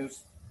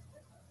audience,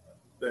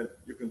 then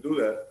you can do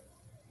that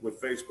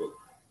with Facebook.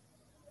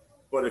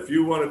 But if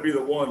you want to be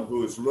the one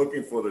who is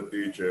looking for the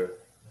teacher,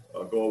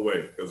 go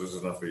away, because this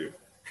is not for you.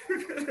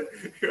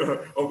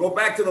 Or go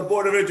back to the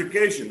Board of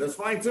Education. That's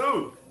fine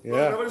too.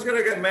 Yeah. Nobody's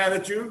going to get mad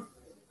at you.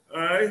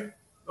 All right?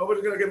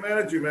 Nobody's going to get mad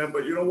at you, man.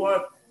 But you know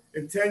what?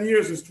 In 10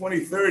 years, it's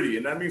 2030,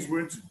 and that means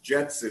we're into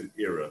Jetson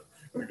era.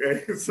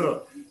 Okay?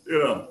 So, you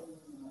know,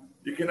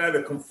 you can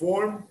either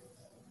conform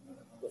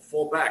or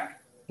fall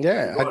back.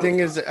 Yeah, I think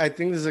this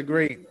is a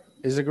great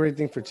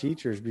thing for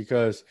teachers,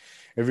 because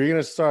if you're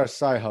gonna start a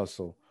side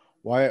hustle,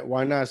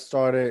 why not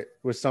start it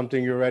with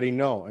something you already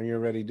know and you're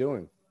already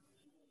doing?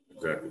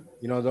 Exactly.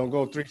 You know, don't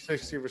go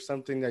 360 for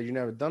something that you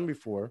never done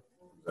before.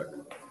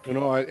 Exactly. You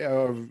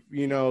know,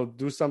 you know,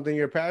 do something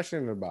you're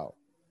passionate about,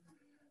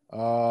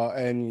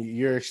 and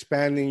you're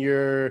expanding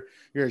your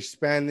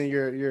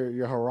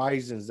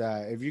horizons.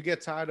 That if you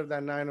get tired of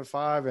that 9 to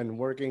 5 and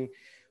working,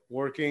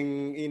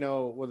 you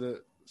know, with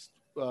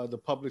the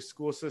public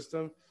school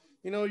system,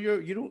 you know,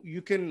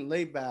 you can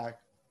lay back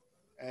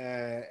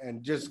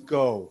and just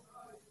go,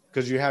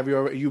 because you have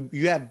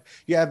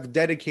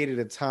dedicated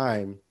a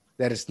time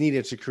that is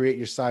needed to create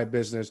your side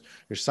business,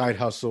 your side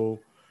hustle,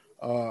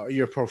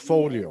 your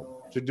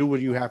portfolio, to do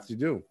what you have to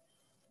do.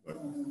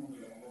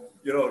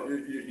 You know,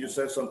 you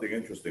said something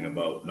interesting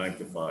about 9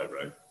 to 5,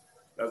 right?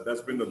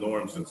 That's been the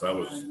norm since I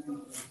was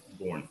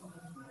born.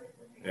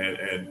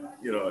 And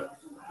you know,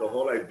 the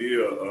whole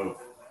idea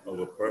of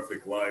a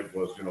perfect life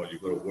was, you know, you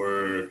go to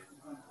work,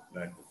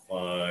 9 to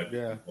 5, Yeah.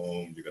 you come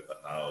home, you got the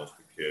house,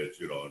 the kids,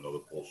 you know, and all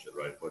the bullshit,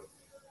 right? But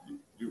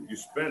you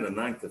spend a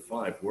 9 to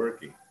 5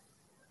 working,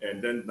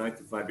 and then 9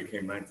 to 5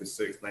 became 9 to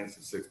 6, 9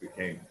 to 6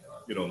 became,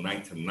 you know,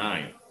 9 to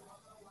 9.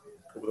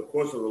 Over the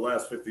course of the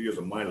last 50 years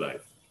of my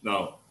life.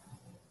 Now,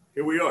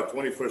 here we are,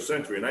 21st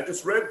century, and I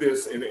just read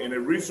this in a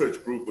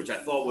research group, which I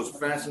thought was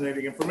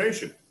fascinating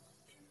information.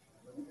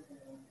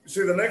 You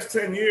see, the next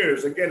 10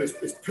 years, again, is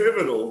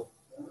pivotal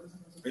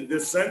in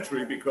this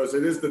century because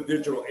it is the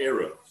digital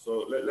era.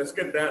 So let's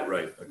get that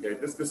right, okay?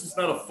 This is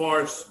not a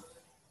farce.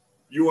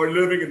 You are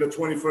living in the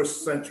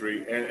 21st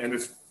century, and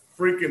it's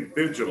freaking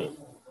digital,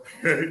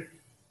 okay?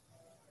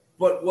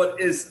 But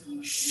what is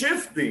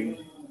shifting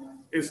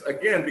is,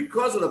 again,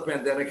 because of the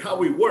pandemic, how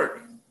we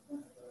work.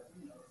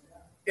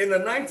 In the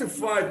 9 to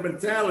 5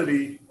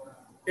 mentality,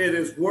 it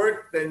is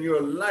work then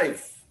your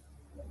life.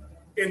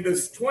 In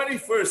this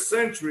 21st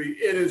century,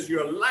 it is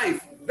your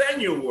life,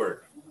 then your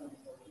work.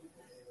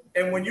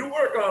 And when you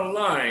work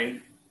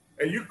online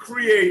and you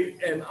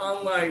create an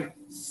online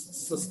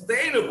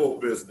sustainable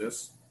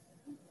business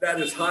that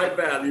is high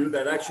value,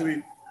 that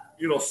actually,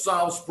 you know,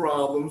 solves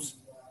problems,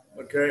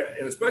 okay?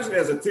 And especially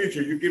as a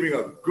teacher, you're giving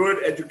a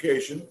good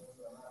education.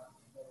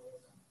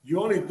 You're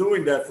only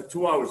doing that for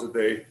 2 hours a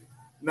day,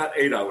 not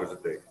 8 hours a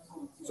day.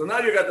 So now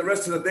you got the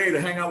rest of the day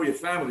to hang out with your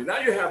family. Now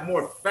you have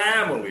more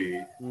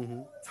family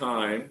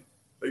time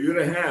that you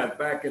didn't have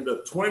back in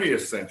the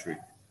 20th century.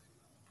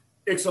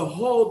 It's a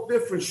whole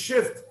different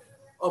shift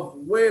of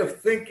way of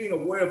thinking,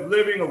 of way of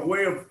living, of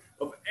way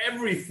of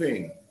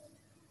everything.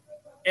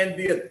 And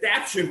the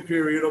adaptation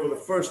period over the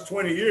first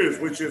 20 years,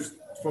 which is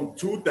from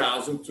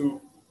 2000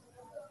 to,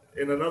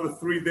 in another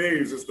 3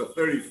 days, is the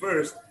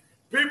 31st.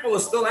 People are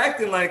still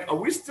acting like, are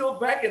we still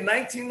back in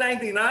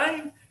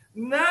 1999?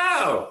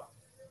 No.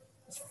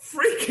 It's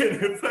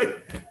freaking, it's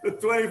like the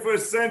 21st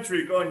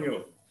century,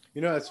 coño.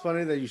 You know, it's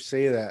funny that you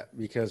say that,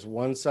 because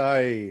once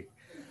I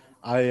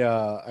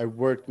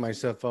worked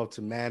myself up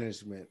to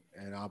management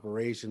and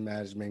operation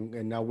management,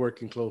 and now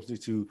working closely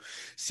to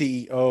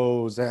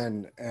CEOs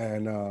and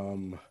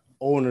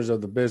owners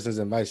of the business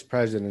and vice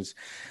presidents.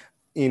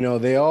 You know,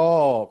 they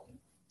all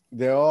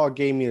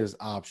gave me this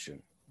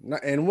option,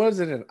 and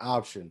wasn't an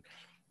option.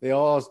 They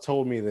all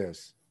told me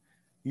this: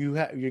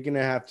 you're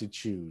gonna have to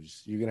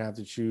choose. You're gonna have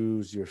to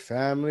choose your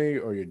family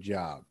or your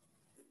job.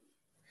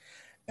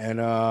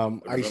 And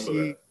I see.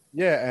 That.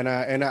 Yeah,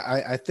 and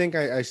I think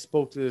I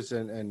spoke to this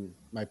in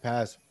my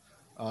past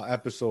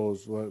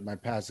episodes with my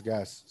past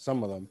guests,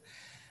 some of them,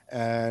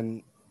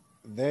 and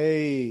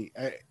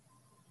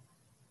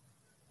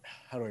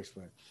how do I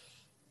explain?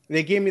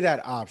 They gave me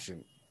that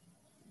option,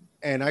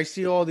 and I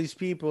see all these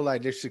people,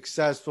 like, they're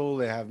successful,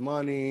 they have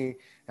money,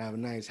 they have a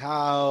nice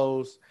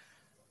house,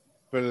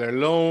 but they're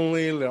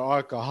lonely, they're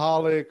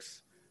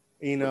alcoholics,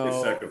 you know.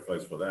 What they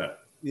sacrifice for that?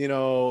 You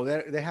know,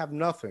 they have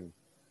nothing.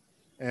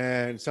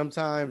 And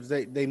sometimes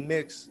they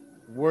mix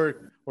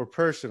work or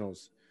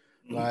personals.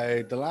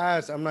 Like the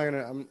last, I'm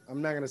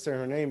not gonna say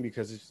her name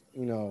because it's,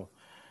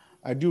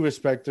 I do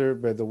respect her,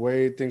 but the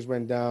way things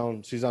went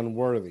down, she's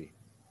unworthy.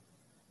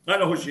 I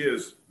know who she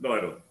is. No,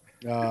 I don't.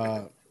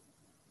 Uh,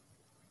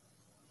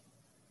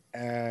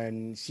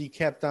 and she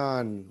kept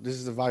on. This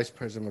is the vice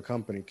president of a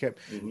company. Kept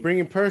Mm-hmm.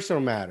 bringing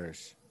personal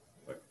matters,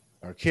 Right.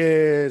 our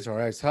kids,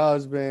 our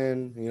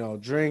ex-husband,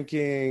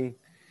 drinking,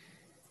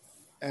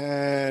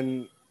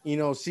 and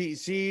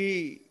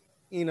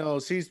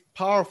she's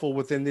powerful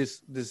within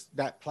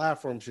that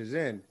platform she's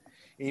in,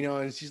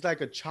 and she's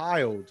like a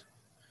child,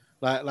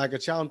 like a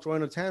child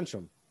throwing a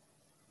tantrum.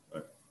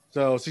 Right.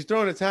 So she's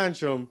throwing a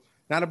tantrum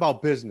not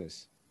about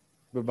business,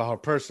 but about her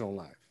personal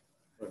life.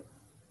 Right.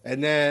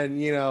 And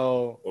then,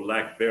 Or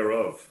lack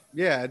thereof.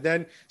 yeah,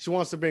 then she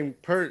wants to bring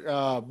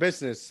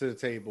business to the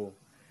table,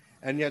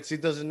 and yet she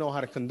doesn't know how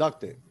to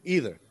conduct it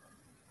either.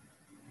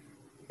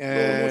 Low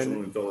And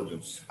emotional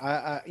intelligence.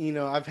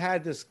 I've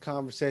had this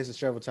conversation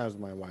several times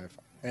with my wife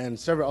and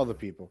several other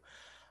people.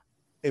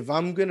 If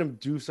I'm gonna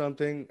do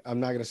something, I'm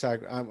not gonna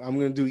sacrifice. I'm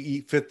gonna do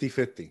eat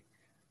 50-50.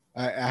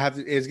 I have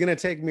to. It's gonna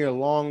take me a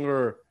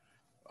longer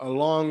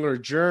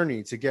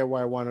journey to get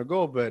where I want to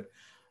go, but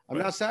I'm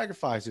Right. not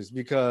sacrifices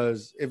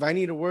because if I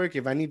need to work,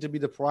 if I need to be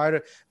the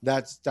provider,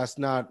 that's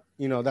not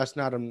that's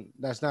not an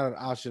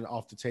option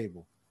off the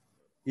table.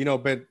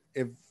 But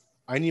if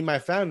I need my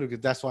family,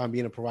 because that's what I'm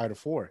being a provider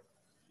for.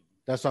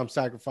 That's why I'm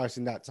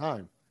sacrificing that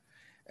time,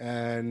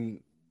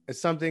 and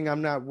it's something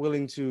I'm not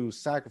willing to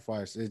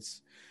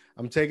sacrifice.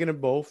 I'm taking it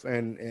both,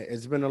 and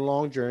it's been a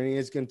long journey.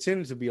 It's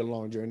continued to be a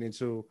long journey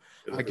until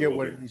I It get will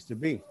what be. it needs to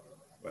be.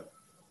 Right.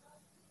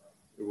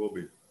 It will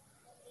be.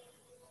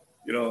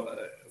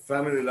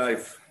 Family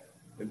life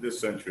in this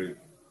century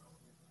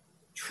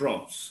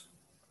trumps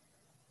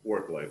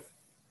work life.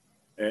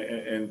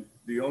 And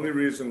the only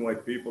reason why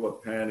people are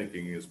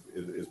panicking is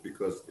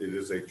because it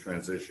is a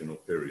transitional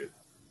period.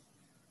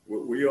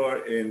 We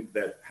are in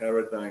that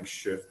paradigm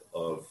shift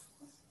of,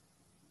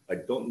 I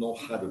don't know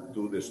how to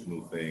do this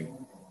new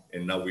thing.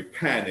 And now we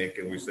panic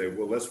and we say,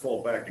 well, let's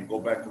fall back and go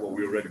back to what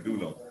we already do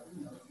know.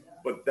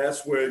 But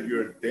that's where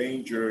your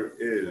danger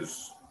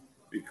is,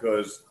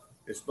 because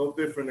it's no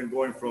different than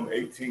going from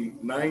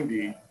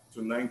 1890 to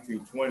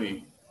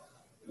 1920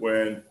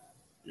 when,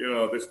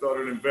 they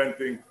started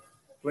inventing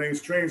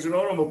planes, trains, and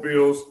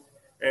automobiles.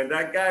 And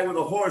that guy with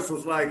a horse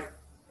was like,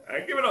 I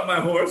ain't giving up my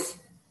horse.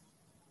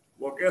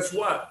 Well, guess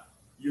what?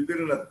 You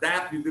didn't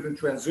adapt, you didn't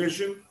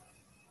transition,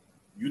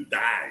 you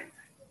died.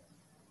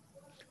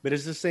 But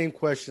it's the same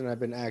question I've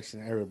been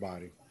asking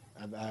everybody.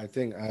 I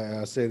think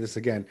I'll say this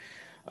again.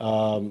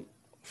 Um,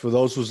 for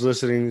those who's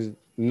listening,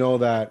 know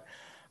that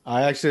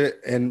I actually,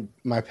 in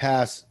my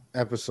past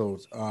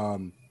episodes,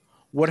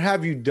 what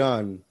have you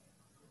done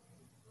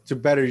to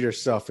better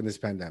yourself in this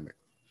pandemic?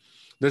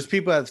 There's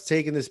people that have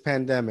taken this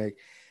pandemic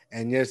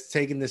and just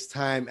taken this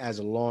time as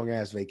a long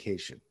ass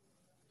vacation.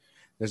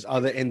 There's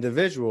other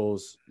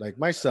individuals like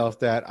myself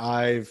that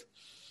I've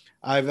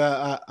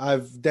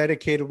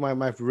dedicated my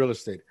life to real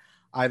estate.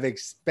 I've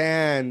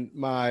expanded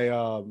my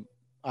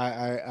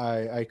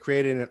I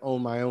created and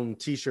own my own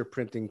t-shirt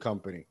printing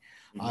company.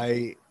 Mm-hmm.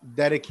 I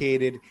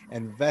dedicated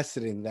and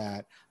invested in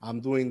that. I'm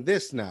doing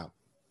this now.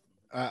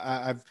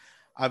 I've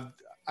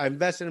I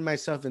invested in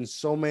myself in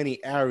so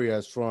many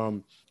areas,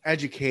 from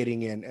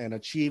educating and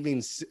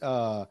achieving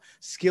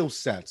skill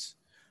sets,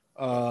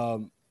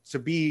 to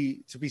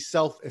be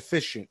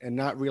self-efficient and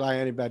not rely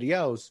on anybody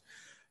else.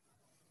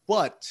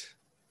 But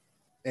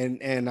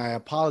and I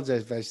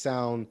apologize if I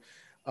sound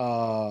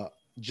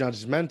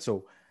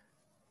judgmental.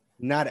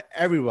 Not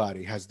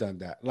everybody has done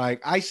that.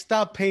 Like, I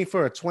stopped paying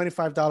for a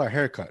 $25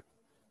 haircut,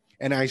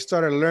 and I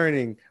started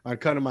learning on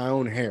cutting my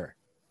own hair.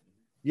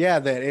 Yeah,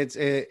 that it's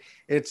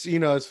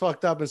it's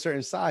fucked up in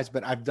certain sides,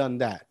 but I've done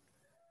that.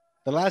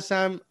 The last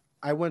time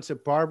I went to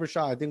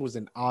barbershop, I think it was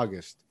in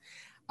August.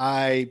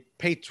 I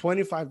paid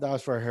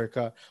 $25 for a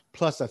haircut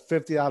plus a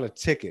 $50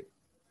 ticket,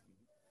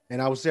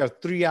 and I was there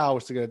 3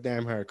 hours to get a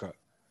damn haircut.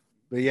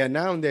 But yeah,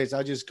 nowadays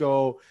I just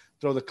go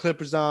throw the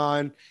clippers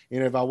on.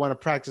 If I want to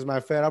practice my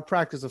fade, I'll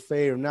practice a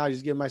fade, or now I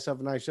just give myself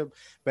a nice shape.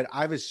 But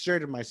I've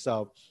asserted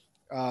myself,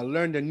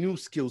 learned a new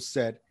skill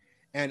set,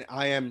 and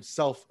I am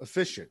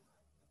self-efficient.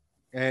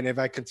 And if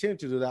I continue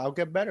to do that, I'll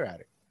get better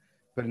at it.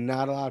 But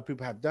not a lot of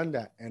people have done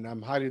that, and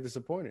I'm highly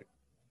disappointed.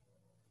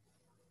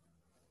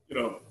 You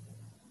know,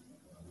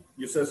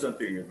 you said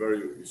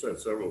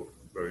several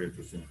very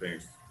interesting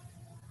things.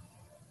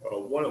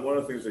 One of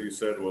the things that you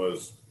said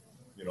was,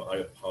 I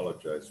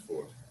apologize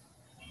for it.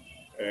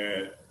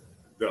 And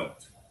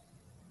don't.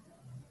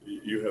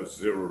 You have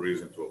zero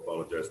reason to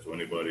apologize to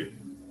anybody,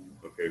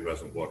 okay, who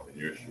hasn't walked in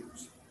your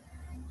shoes.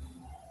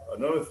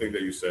 Another thing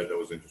that you said that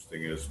was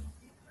interesting is,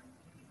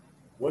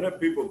 what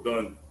have people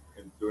done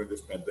during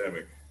this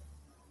pandemic?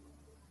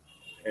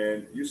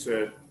 And you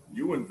said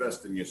you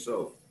invest in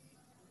yourself,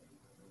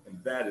 and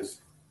that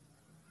is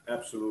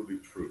absolutely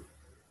true.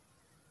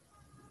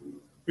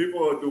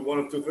 People do one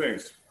of two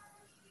things: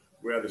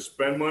 we either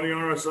spend money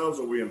on ourselves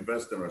or we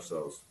invest in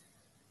ourselves.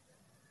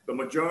 the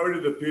majority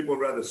of the people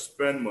rather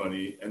spend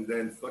money and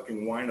then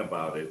fucking whine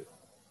about it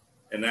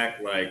and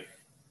act like,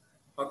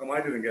 how come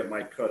I didn't get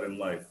my cut in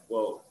life?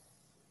 Well,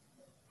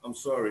 I'm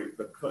sorry,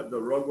 the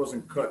rug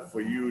wasn't cut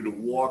for you to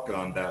walk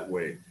on that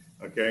way,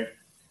 okay?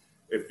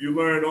 If you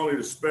learn only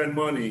to spend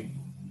money,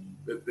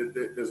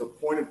 there's a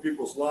point in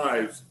people's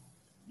lives,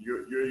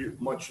 you're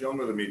much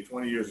younger than me,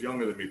 20 years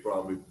younger than me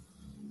probably,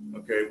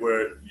 okay,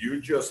 where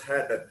you just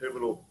had that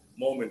pivotal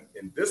moment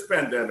in this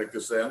pandemic to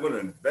say, I'm going to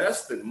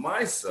invest in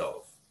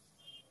myself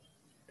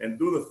and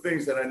do the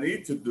things that I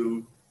need to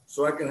do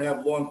so I can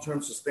have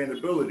long-term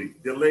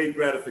sustainability, delayed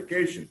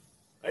gratification.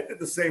 I did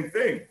the same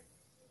thing.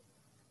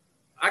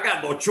 I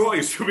got no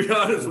choice, to be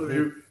honest with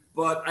you,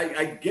 but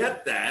I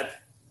get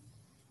that,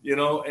 you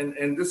know,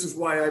 and this is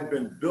why I've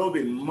been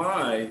building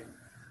my,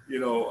 you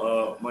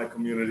know, my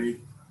community,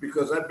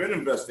 because I've been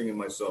investing in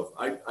myself.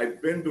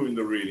 I've been doing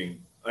the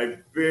reading. I've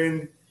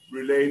been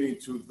relating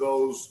to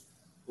those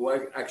who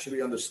I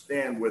actually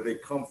understand where they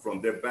come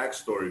from, their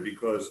backstory,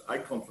 because I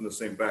come from the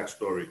same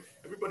backstory.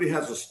 Everybody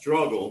has a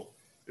struggle.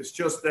 It's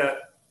just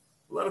that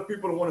a lot of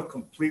people don't want to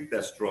complete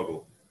that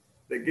struggle.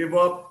 They give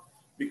up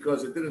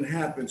because it didn't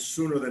happen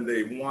sooner than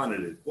they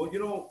wanted it. Well, you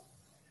know,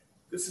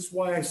 this is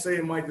why I say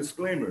in my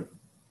disclaimer,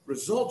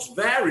 results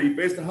vary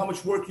based on how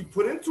much work you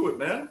put into it,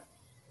 man.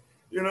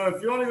 You know,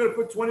 if you're only going to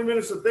put 20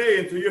 minutes a day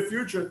into your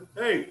future,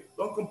 hey,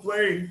 don't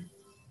complain,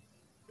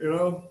 you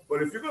know.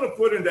 But if you're going to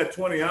put in that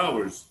 20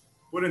 hours,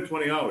 put in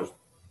 20 hours.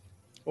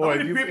 Or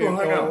if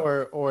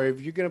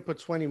you're going to put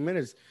 20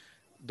 minutes,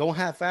 don't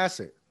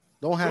half-ass it.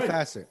 Don't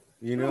half-ass it.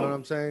 You know what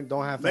I'm saying?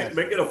 Don't half-ass it.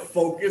 Make it a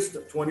focused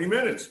 20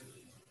 minutes.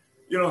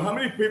 You know, how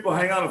many people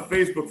hang out on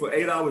Facebook for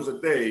 8 hours a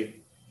day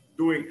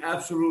doing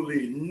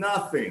absolutely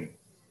nothing?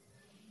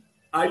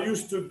 I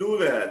used to do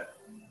that,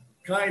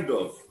 kind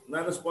of.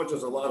 Not as much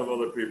as a lot of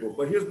other people.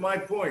 But here's my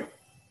point.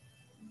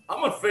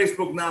 I'm on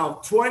Facebook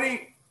now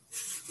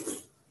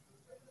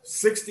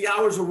 60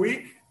 hours a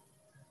week.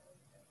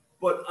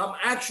 But I'm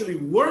actually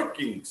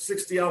working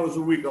 60 hours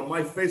a week on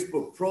my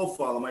Facebook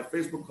profile, on my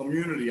Facebook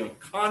community, on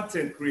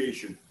content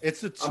creation.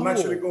 It's a tool. I'm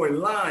actually going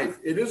live.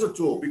 It is a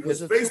tool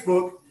because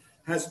Facebook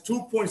has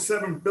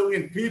 2.7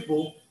 billion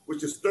people,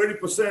 which is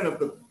 30% of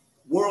the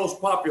world's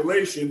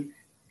population,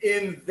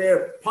 in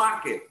their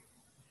pocket.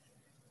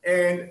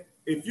 And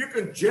if you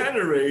can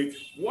generate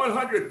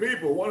 100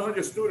 people,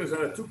 100 students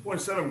out of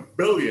 2.7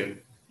 billion,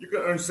 you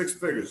can earn six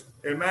figures.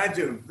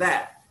 Imagine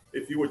that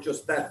if you were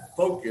just that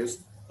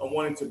focused on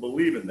wanting to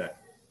believe in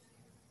that.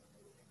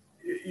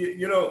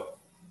 You know,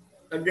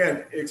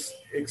 again,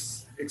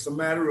 it's a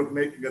matter of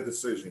making a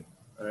decision.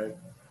 Right?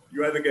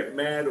 You either get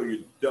mad or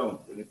you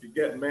don't. And if you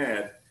get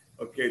mad,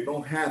 okay,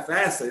 don't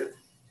half-ass it.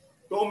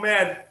 Go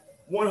mad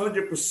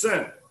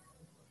 100%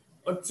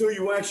 until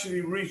you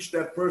actually reach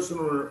that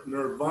personal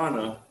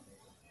nirvana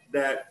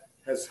that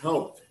has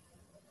helped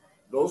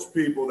those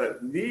people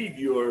that need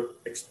your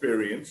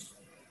experience,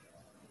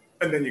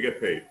 and then you get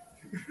paid.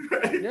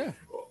 Right? Yeah.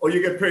 Or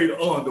you get paid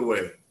on the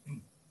way.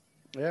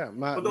 Yeah.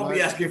 But don't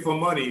be asking for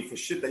money for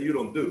shit that you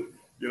don't do,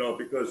 you know,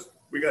 because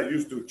we got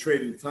used to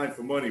trading time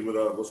for money with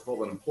what's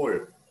called an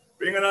employer.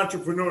 Being an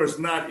entrepreneur is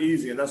not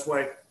easy, and that's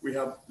why we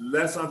have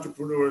less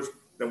entrepreneurs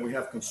than we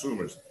have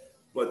consumers.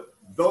 But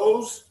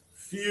those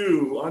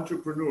few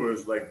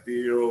entrepreneurs like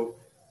Dio,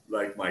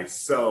 like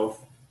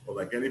myself, or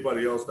like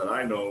anybody else that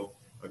I know,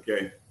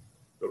 okay,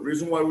 the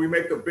reason why we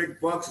make the big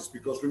bucks is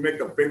because we make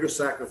the bigger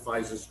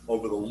sacrifices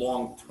over the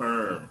long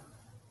term,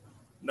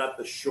 not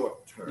the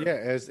short term. Yeah,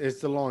 it's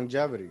the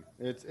longevity.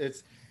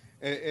 It's.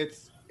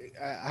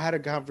 I had a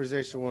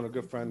conversation with a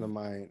good friend of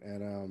mine,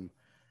 and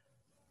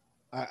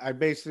I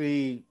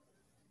basically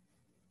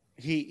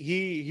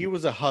he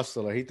was a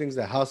hustler. He thinks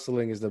that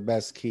hustling is the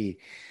best key.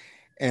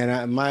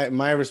 And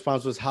my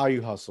response was how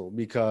you hustle,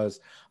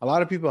 because a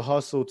lot of people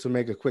hustle to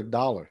make a quick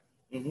dollar.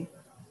 Mm-hmm.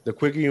 The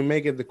quicker you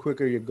make it, the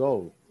quicker you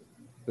go,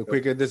 the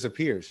quicker it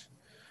disappears.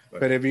 Right.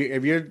 But if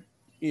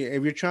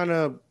you're trying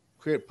to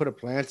put a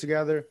plan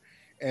together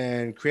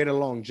and create a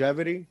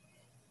longevity,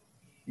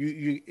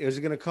 you is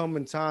going to come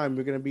in time.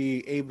 You're going to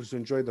be able to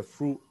enjoy the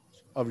fruit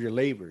of your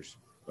labors.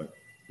 Right.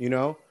 You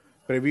know.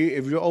 But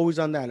if you're always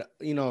on that,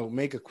 you know,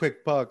 make a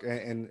quick buck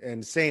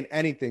and saying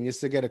anything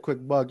just to get a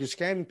quick buck, you're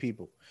scamming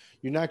people.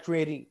 You're not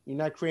creating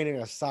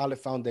a solid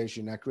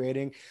foundation. You're not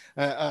creating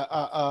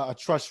a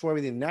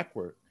trustworthy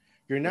network.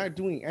 You're not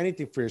doing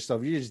anything for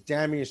yourself. You're just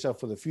damning yourself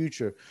for the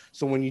future.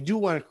 So when you do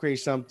want to create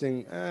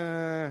something,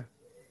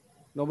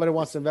 nobody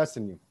wants to invest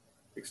in you.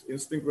 It's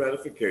instant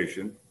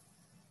gratification,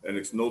 and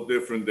it's no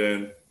different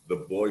than the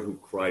boy who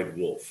cried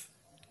wolf.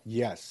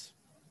 Yes.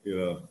 You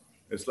know,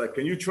 it's like,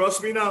 can you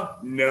trust me now?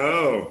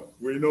 No,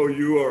 we know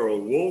you are a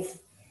wolf.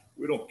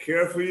 We don't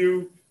care for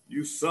you.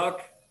 You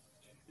suck.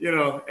 You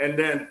know, and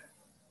then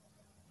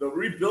the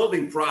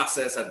rebuilding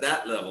process at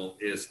that level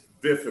is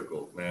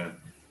difficult, man.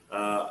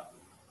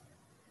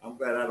 I'm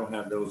glad I don't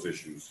have those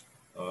issues.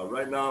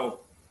 Right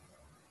now,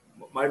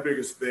 my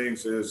biggest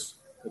things is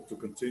to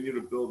continue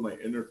to build my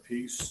inner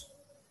peace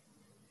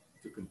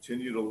to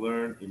continue to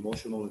learn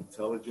emotional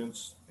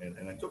intelligence.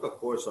 And I took a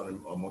course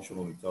on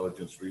emotional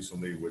intelligence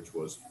recently, which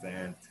was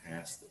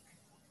fantastic.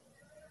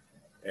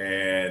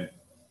 And,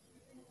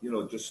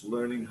 just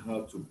learning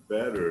how to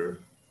better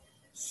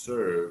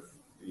serve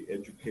the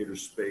educator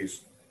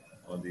space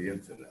on the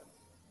internet.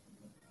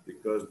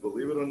 Because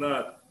believe it or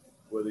not,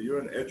 whether you're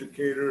an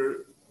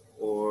educator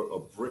or a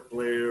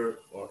bricklayer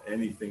or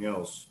anything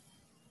else,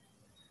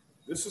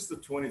 this is the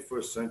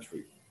 21st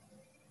century.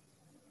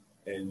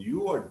 And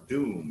you are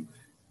doomed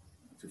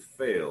to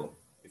fail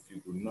if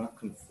you do not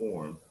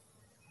conform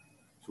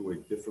to a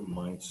different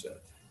mindset,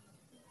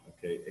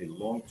 okay, a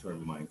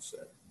long-term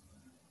mindset.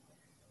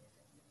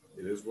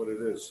 It is what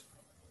it is.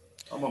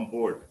 I'm on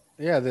board.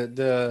 Yeah,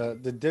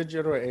 the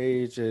digital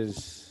age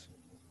is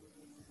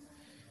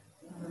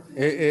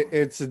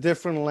it's a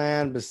different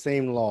land but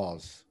same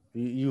laws.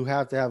 You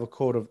have to have a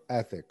code of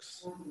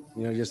ethics.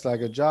 Just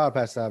like a job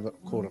has to have a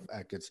code of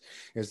ethics.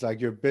 It's like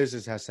your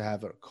business has to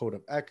have a code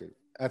of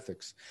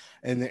ethics.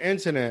 And the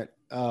internet,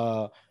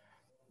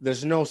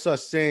 there's no such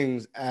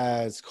things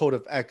as code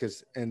of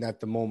ethics in at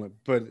the moment,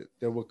 but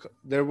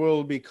there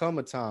will become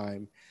a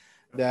time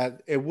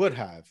that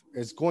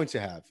it's going to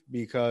have,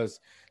 because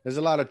there's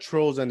a lot of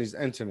trolls on these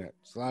internet.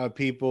 There's a lot of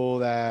people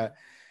that,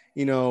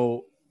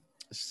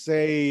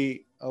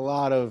 say a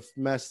lot of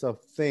messed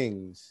up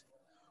things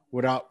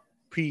without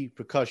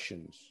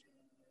repercussions.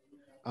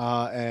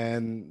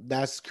 And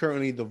that's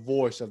currently the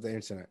voice of the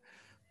internet.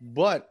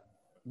 But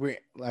we,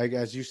 like,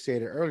 as you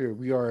stated earlier,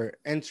 we are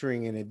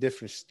entering in a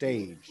different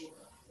stage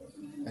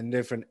and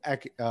different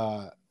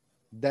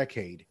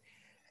decade.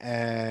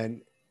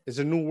 And it's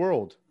a new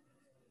world,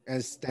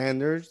 and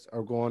standards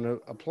are going to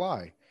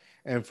apply.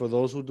 And for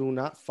those who do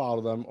not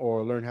follow them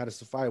or learn how to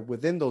survive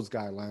within those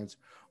guidelines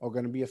are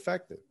going to be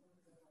affected.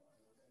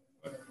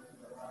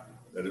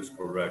 That is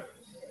correct.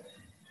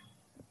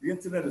 The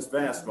internet is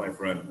vast, my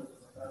friend.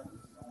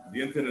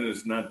 The internet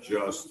is not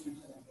just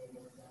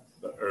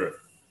the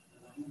earth.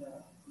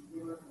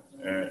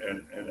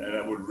 And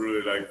I would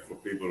really like for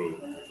people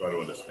to try to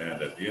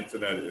understand that the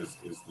internet is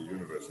the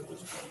universe at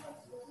this point.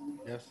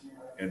 Yes.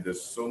 And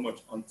there's so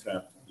much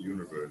untapped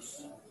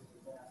universe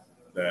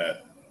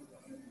that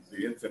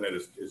the internet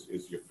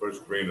is your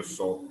first grain of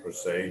salt, per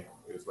se.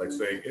 It's like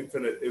saying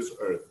internet is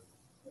earth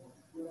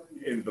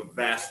in the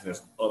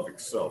vastness of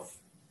itself.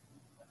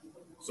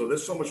 So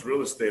there's so much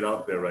real estate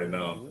out there right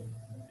now,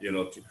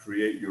 to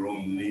create your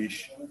own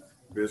niche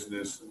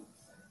business.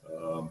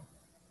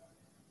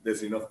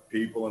 There's enough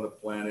people on the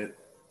planet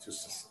to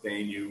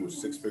sustain you with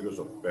six figures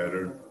or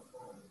better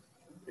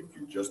if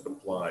you just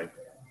apply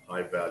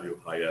high value,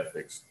 high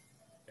ethics,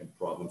 and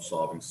problem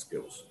solving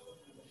skills.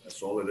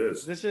 That's all it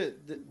is.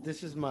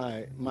 This is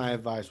my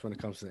advice when it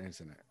comes to the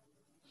internet.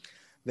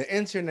 The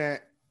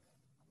internet,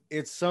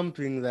 it's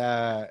something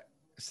that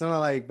it's not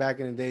like back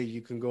in the day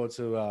you can go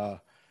to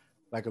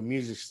like a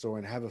music store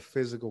and have a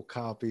physical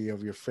copy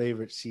of your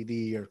favorite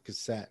CD or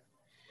cassette.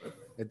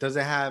 It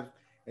doesn't have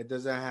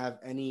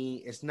any.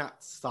 It's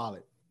not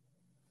solid.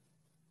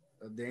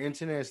 The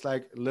internet is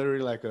like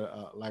literally like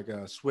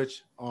a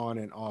switch on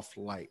and off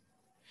light.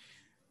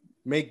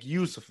 Make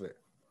use of it.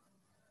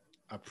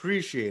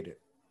 Appreciate it.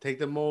 Take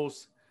the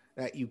most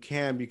that you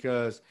can,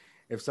 because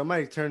if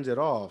somebody turns it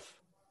off,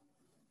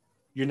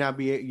 you're not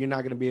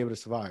going to be able to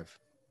survive.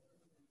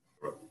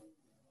 You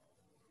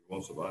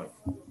won't survive.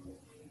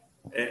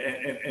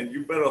 And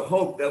you better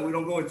hope that we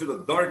don't go into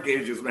the dark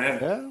ages, man.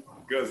 Yeah.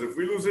 Because if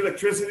we lose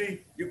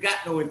electricity, you got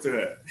no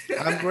internet.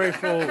 I'm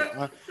grateful.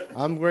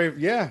 I'm grateful.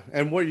 Yeah.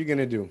 And what are you going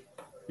to do?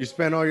 You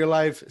spend all your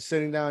life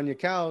sitting down on your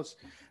couch,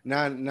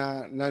 not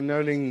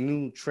learning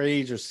new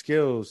trades or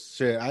skills.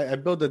 Shit. I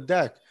built a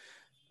deck.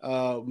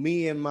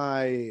 Me and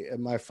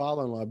my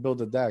father-in-law built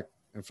a deck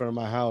in front of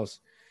my house.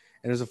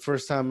 And it was the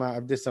first time I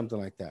did something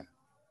like that.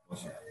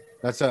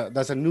 Awesome.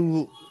 That's a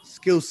new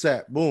skill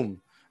set.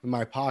 Boom. In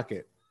my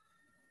pocket.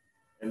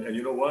 And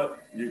you know what?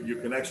 You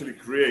can actually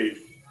create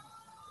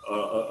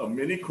a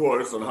mini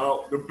course on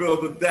how to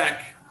build a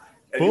deck,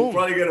 and Boom. you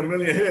probably get 1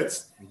 million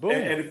hits. Boom.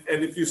 And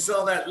if you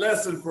sell that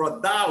lesson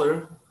for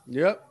 $1,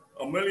 yep,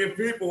 1 million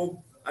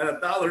people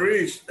at $1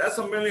 each, that's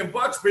 $1 million,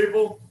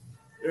 people.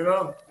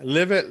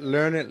 Live it,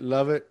 learn it,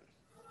 love it,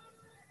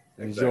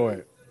 enjoy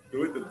it.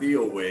 Do it the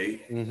deal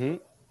way, mm-hmm.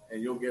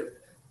 and you'll get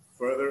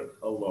further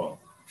along.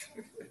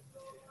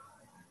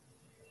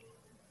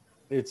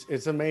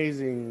 It's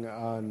amazing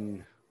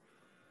on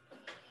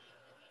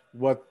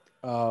what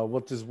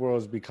this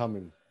world is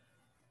becoming,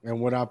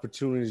 and what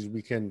opportunities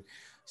we can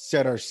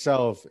set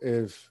ourselves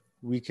if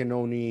we can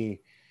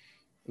only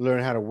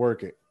learn how to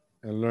work it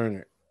and learn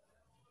it.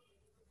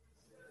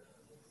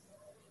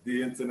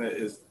 The internet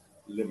is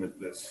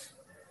limitless.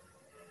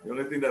 The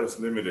only thing that is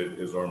limited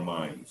is our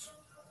minds.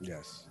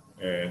 Yes.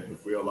 And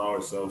if we allow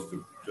ourselves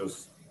to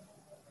just,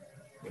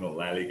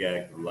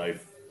 lollygag through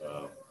life,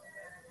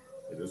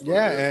 it is.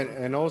 Yeah,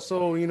 and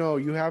also,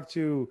 you have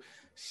to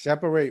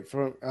separate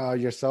from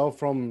yourself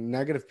from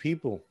negative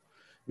people,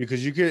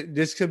 because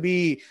this could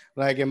be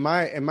like, in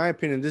my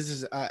opinion, this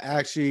is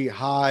actually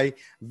high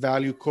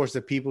value course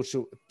that people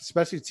should,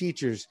 especially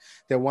teachers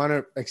that want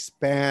to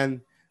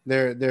expand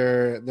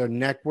their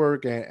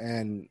network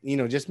and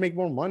just make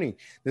more money.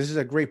 This is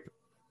a great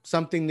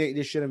something that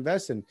they should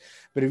invest in.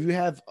 But if you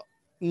have,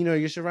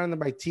 you're surrounded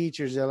by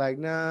teachers, they're like,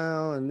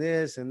 no, and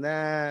this and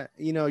that,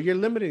 you're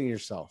limiting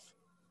yourself.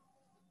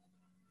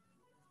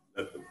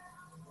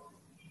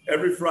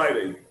 Every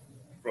Friday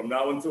from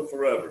now until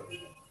forever,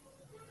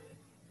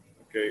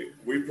 okay,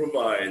 we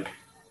provide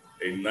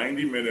a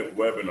 90-minute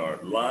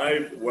webinar,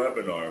 live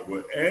webinar,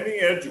 where any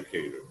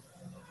educator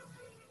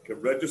can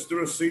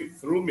register a seat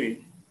through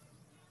me.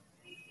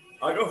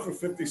 I offer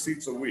 50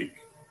 seats a week.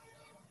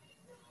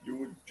 You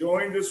would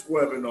join this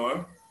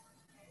webinar,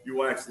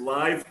 you ask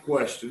live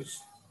questions,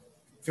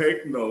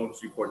 take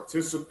notes, you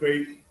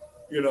participate,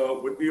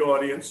 with the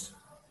audience.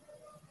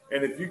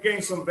 And if you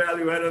gain some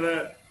value out of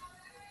that,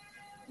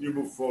 you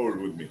move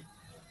forward with me.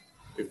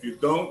 If you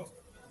don't,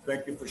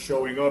 thank you for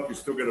showing up. You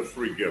still get a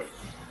free gift.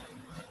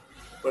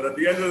 But at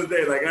the end of the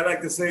day, like I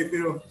like to say,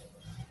 Theo,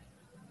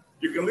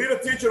 you can lead a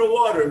teacher to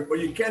water, but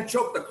you can't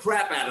choke the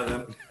crap out of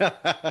them.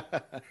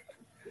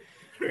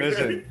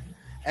 Listen,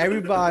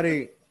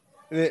 everybody,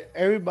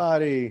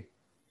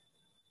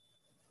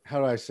 how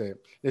do I say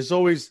it? You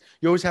always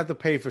have to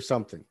pay for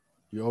something.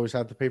 You always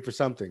have to pay for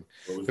something.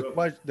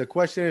 The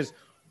question is,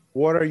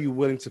 what are you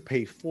willing to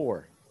pay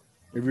for?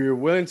 If you're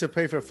willing to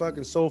pay for a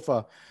fucking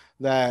sofa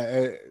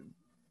that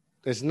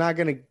it's not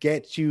going to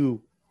get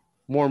you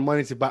more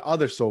money to buy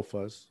other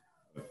sofas,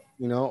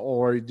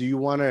 or do you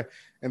want to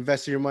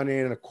invest your money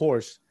in a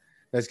course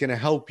that's going to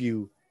help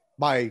you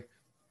buy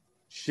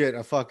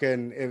a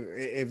fucking,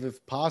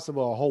 if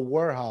possible, a whole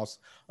warehouse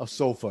of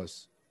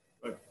sofas?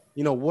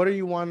 What do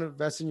you want to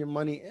invest in your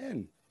money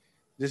in?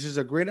 This is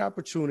a great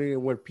opportunity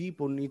where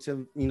people need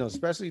to,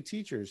 especially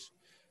teachers,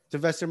 to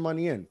invest their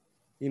money in.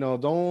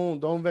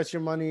 Don't invest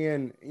your money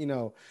in,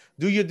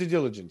 do your due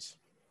diligence.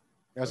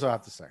 That's what I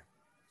have to say.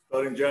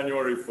 Starting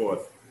January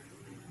 4th.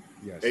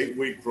 Yes.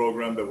 8-week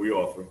program that we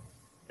offer.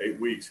 8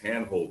 weeks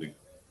hand-holding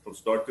from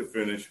start to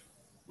finish.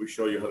 We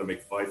show you how to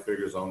make 5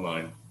 figures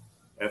online,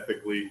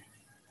 ethically,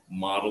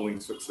 modeling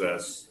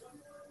success.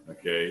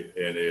 Okay.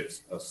 And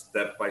it's a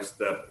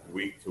step-by-step,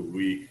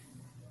 week-to-week,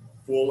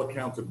 full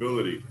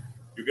accountability.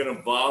 You get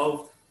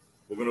involved,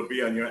 we're going to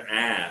be on your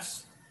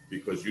ass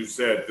because you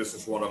said, this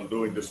is what I'm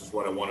doing. This is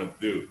what I want to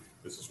do.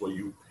 This is what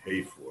you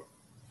pay for.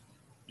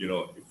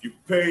 If you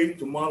pay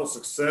to model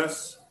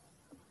success,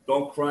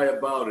 don't cry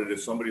about it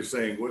if somebody's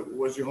saying,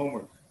 where's your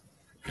homework?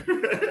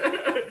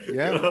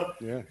 Yeah.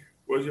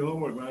 Where's your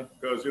homework, man?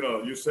 Because,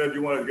 you said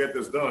you want to get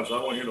this done, so I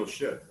don't want to hear no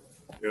shit,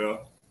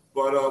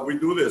 But we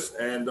do this,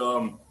 and,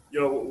 I'm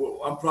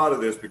proud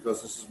of this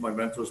because this is my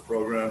mentors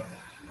program.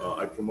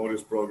 I promote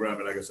this program,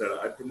 and like I said,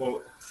 I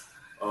promote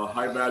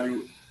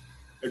high-value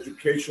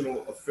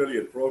educational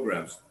affiliate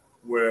programs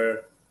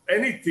where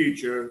any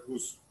teacher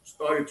who's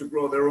starting to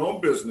grow their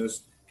own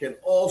business can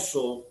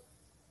also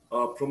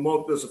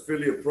promote this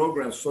affiliate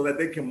program so that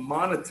they can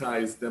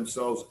monetize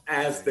themselves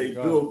as they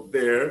build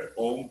their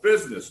own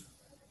business.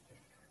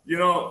 We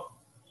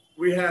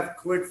have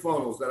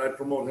ClickFunnels that I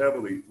promote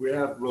heavily. We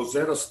have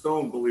Rosetta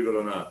Stone, believe it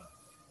or not.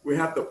 We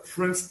have the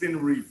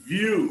Princeton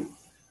Review.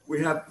 We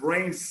have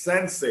Brain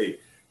Sensei.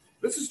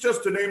 This is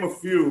just to name a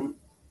few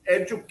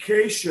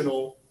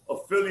educational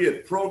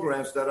affiliate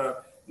programs that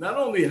are not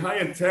only high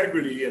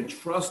integrity and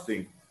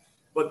trusting,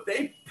 but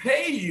they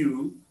pay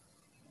you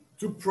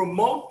to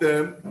promote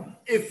them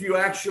if you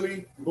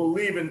actually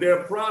believe in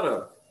their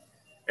product.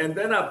 And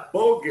they're not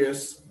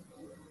bogus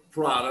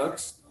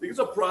products. These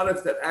are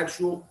products that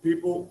actual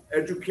people,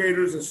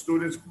 educators and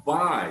students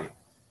buy.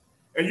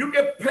 And you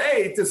get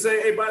paid to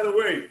say, hey, by the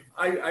way,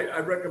 I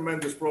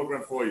recommend this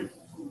program for you.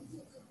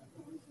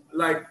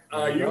 Like,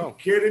 are you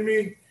kidding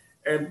me?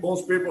 And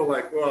most people are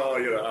like, well,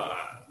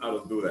 I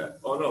don't do that.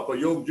 Oh, no, but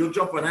you'll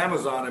jump on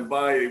Amazon and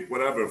buy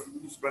whatever,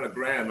 spend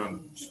 $1,000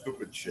 on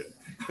stupid shit.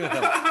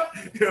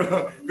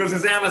 Because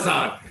it's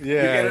Amazon.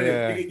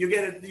 Yeah, you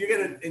get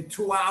it in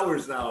 2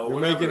 hours now. You're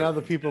making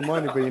other people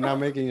money, but you're not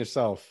making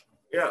yourself.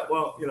 Yeah,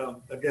 well,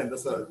 again,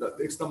 it's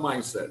the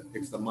mindset.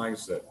 It's the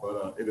mindset,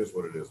 but it is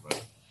what it is, man.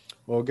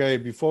 Okay,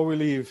 before we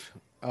leave,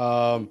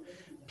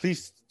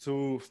 please,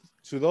 to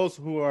those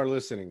who are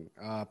listening,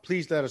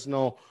 please let us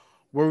know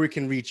where we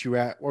can reach you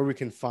at, where we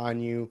can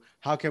find you,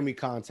 how can we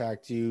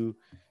contact you,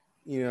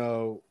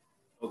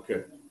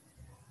 Okay.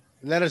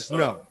 Let us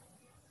know.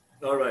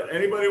 All right.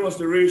 Anybody wants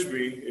to reach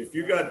me, if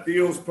you got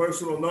Dio's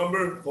personal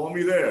number, call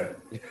me there.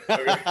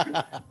 Okay.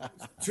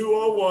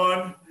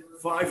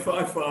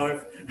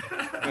 201-555.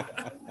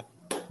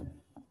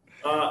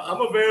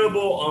 I'm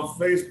available on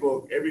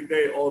Facebook every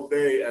day, all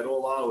day, at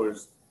all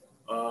hours,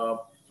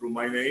 through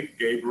my name,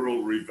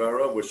 Gabriel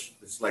Rivera, which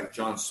is like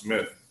John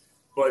Smith.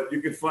 But you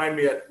can find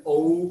me at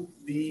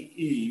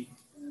ODE,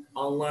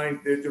 Online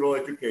Digital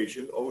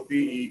Education,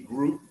 ODE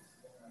Group,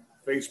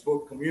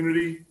 Facebook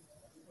community.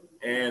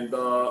 And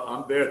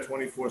I'm there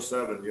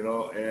 24/7,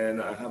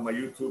 and I have my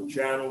YouTube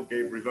channel,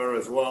 Gabe Rivera,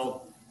 as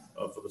well.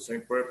 for the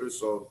same purpose.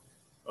 So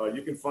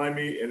you can find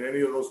me in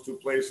any of those two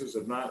places.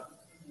 If not,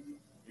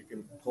 you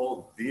can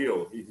call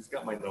Dio. He's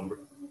got my number.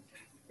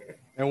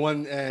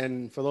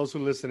 And for those who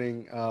are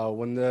listening,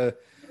 when the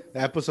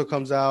episode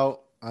comes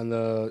out on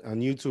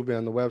YouTube and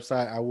on the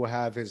website, I will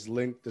have his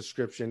link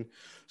description.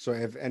 So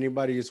if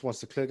anybody just wants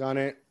to click on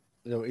it,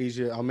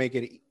 easier. I'll make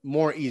it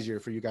more easier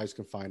for you guys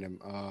can find him.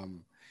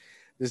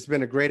 This has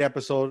been a great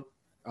episode.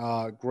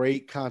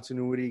 Great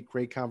continuity,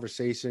 great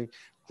conversation,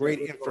 great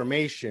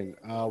information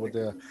with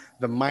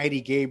the mighty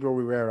Gabriel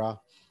Rivera.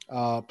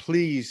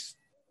 Please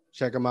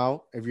check him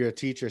out if you're a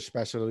teacher,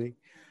 especially.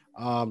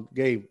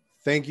 Gabe,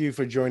 thank you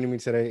for joining me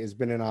today. It's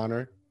been an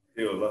honor.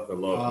 Love,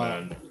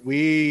 man.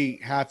 We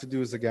have to do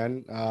this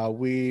again.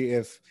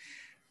 If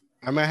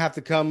I might have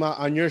to come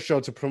on your show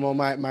to promote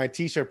my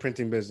t-shirt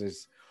printing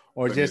business,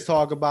 or just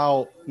talk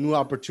about new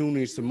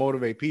opportunities to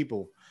motivate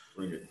people.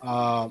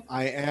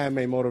 I am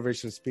a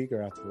motivation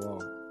speaker after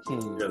all.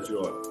 Yes, you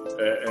are.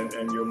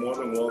 And you're more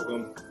than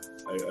welcome.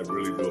 I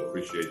really do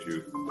appreciate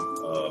you.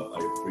 I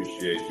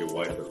appreciate your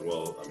wife as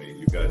well. I mean,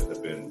 you guys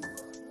have been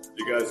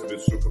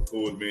super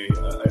cool with me.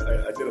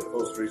 I did a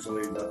post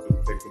recently, not to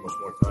take too much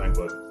more time,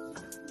 but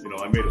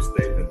I made a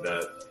statement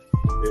that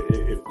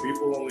if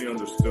people only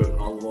understood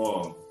how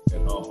long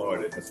and how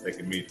hard it has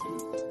taken me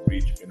to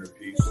reach inner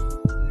peace,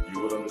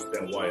 you would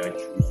understand why I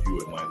choose you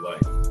in my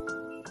life.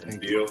 And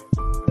Dio,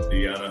 and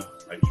Diana,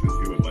 I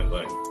choose you in my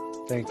life.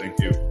 Thank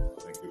you.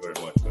 Thank you very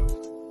much.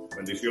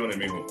 Bendiciones,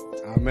 mijo.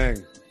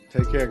 Amen.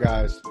 Take care,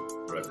 guys.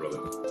 All right, brother.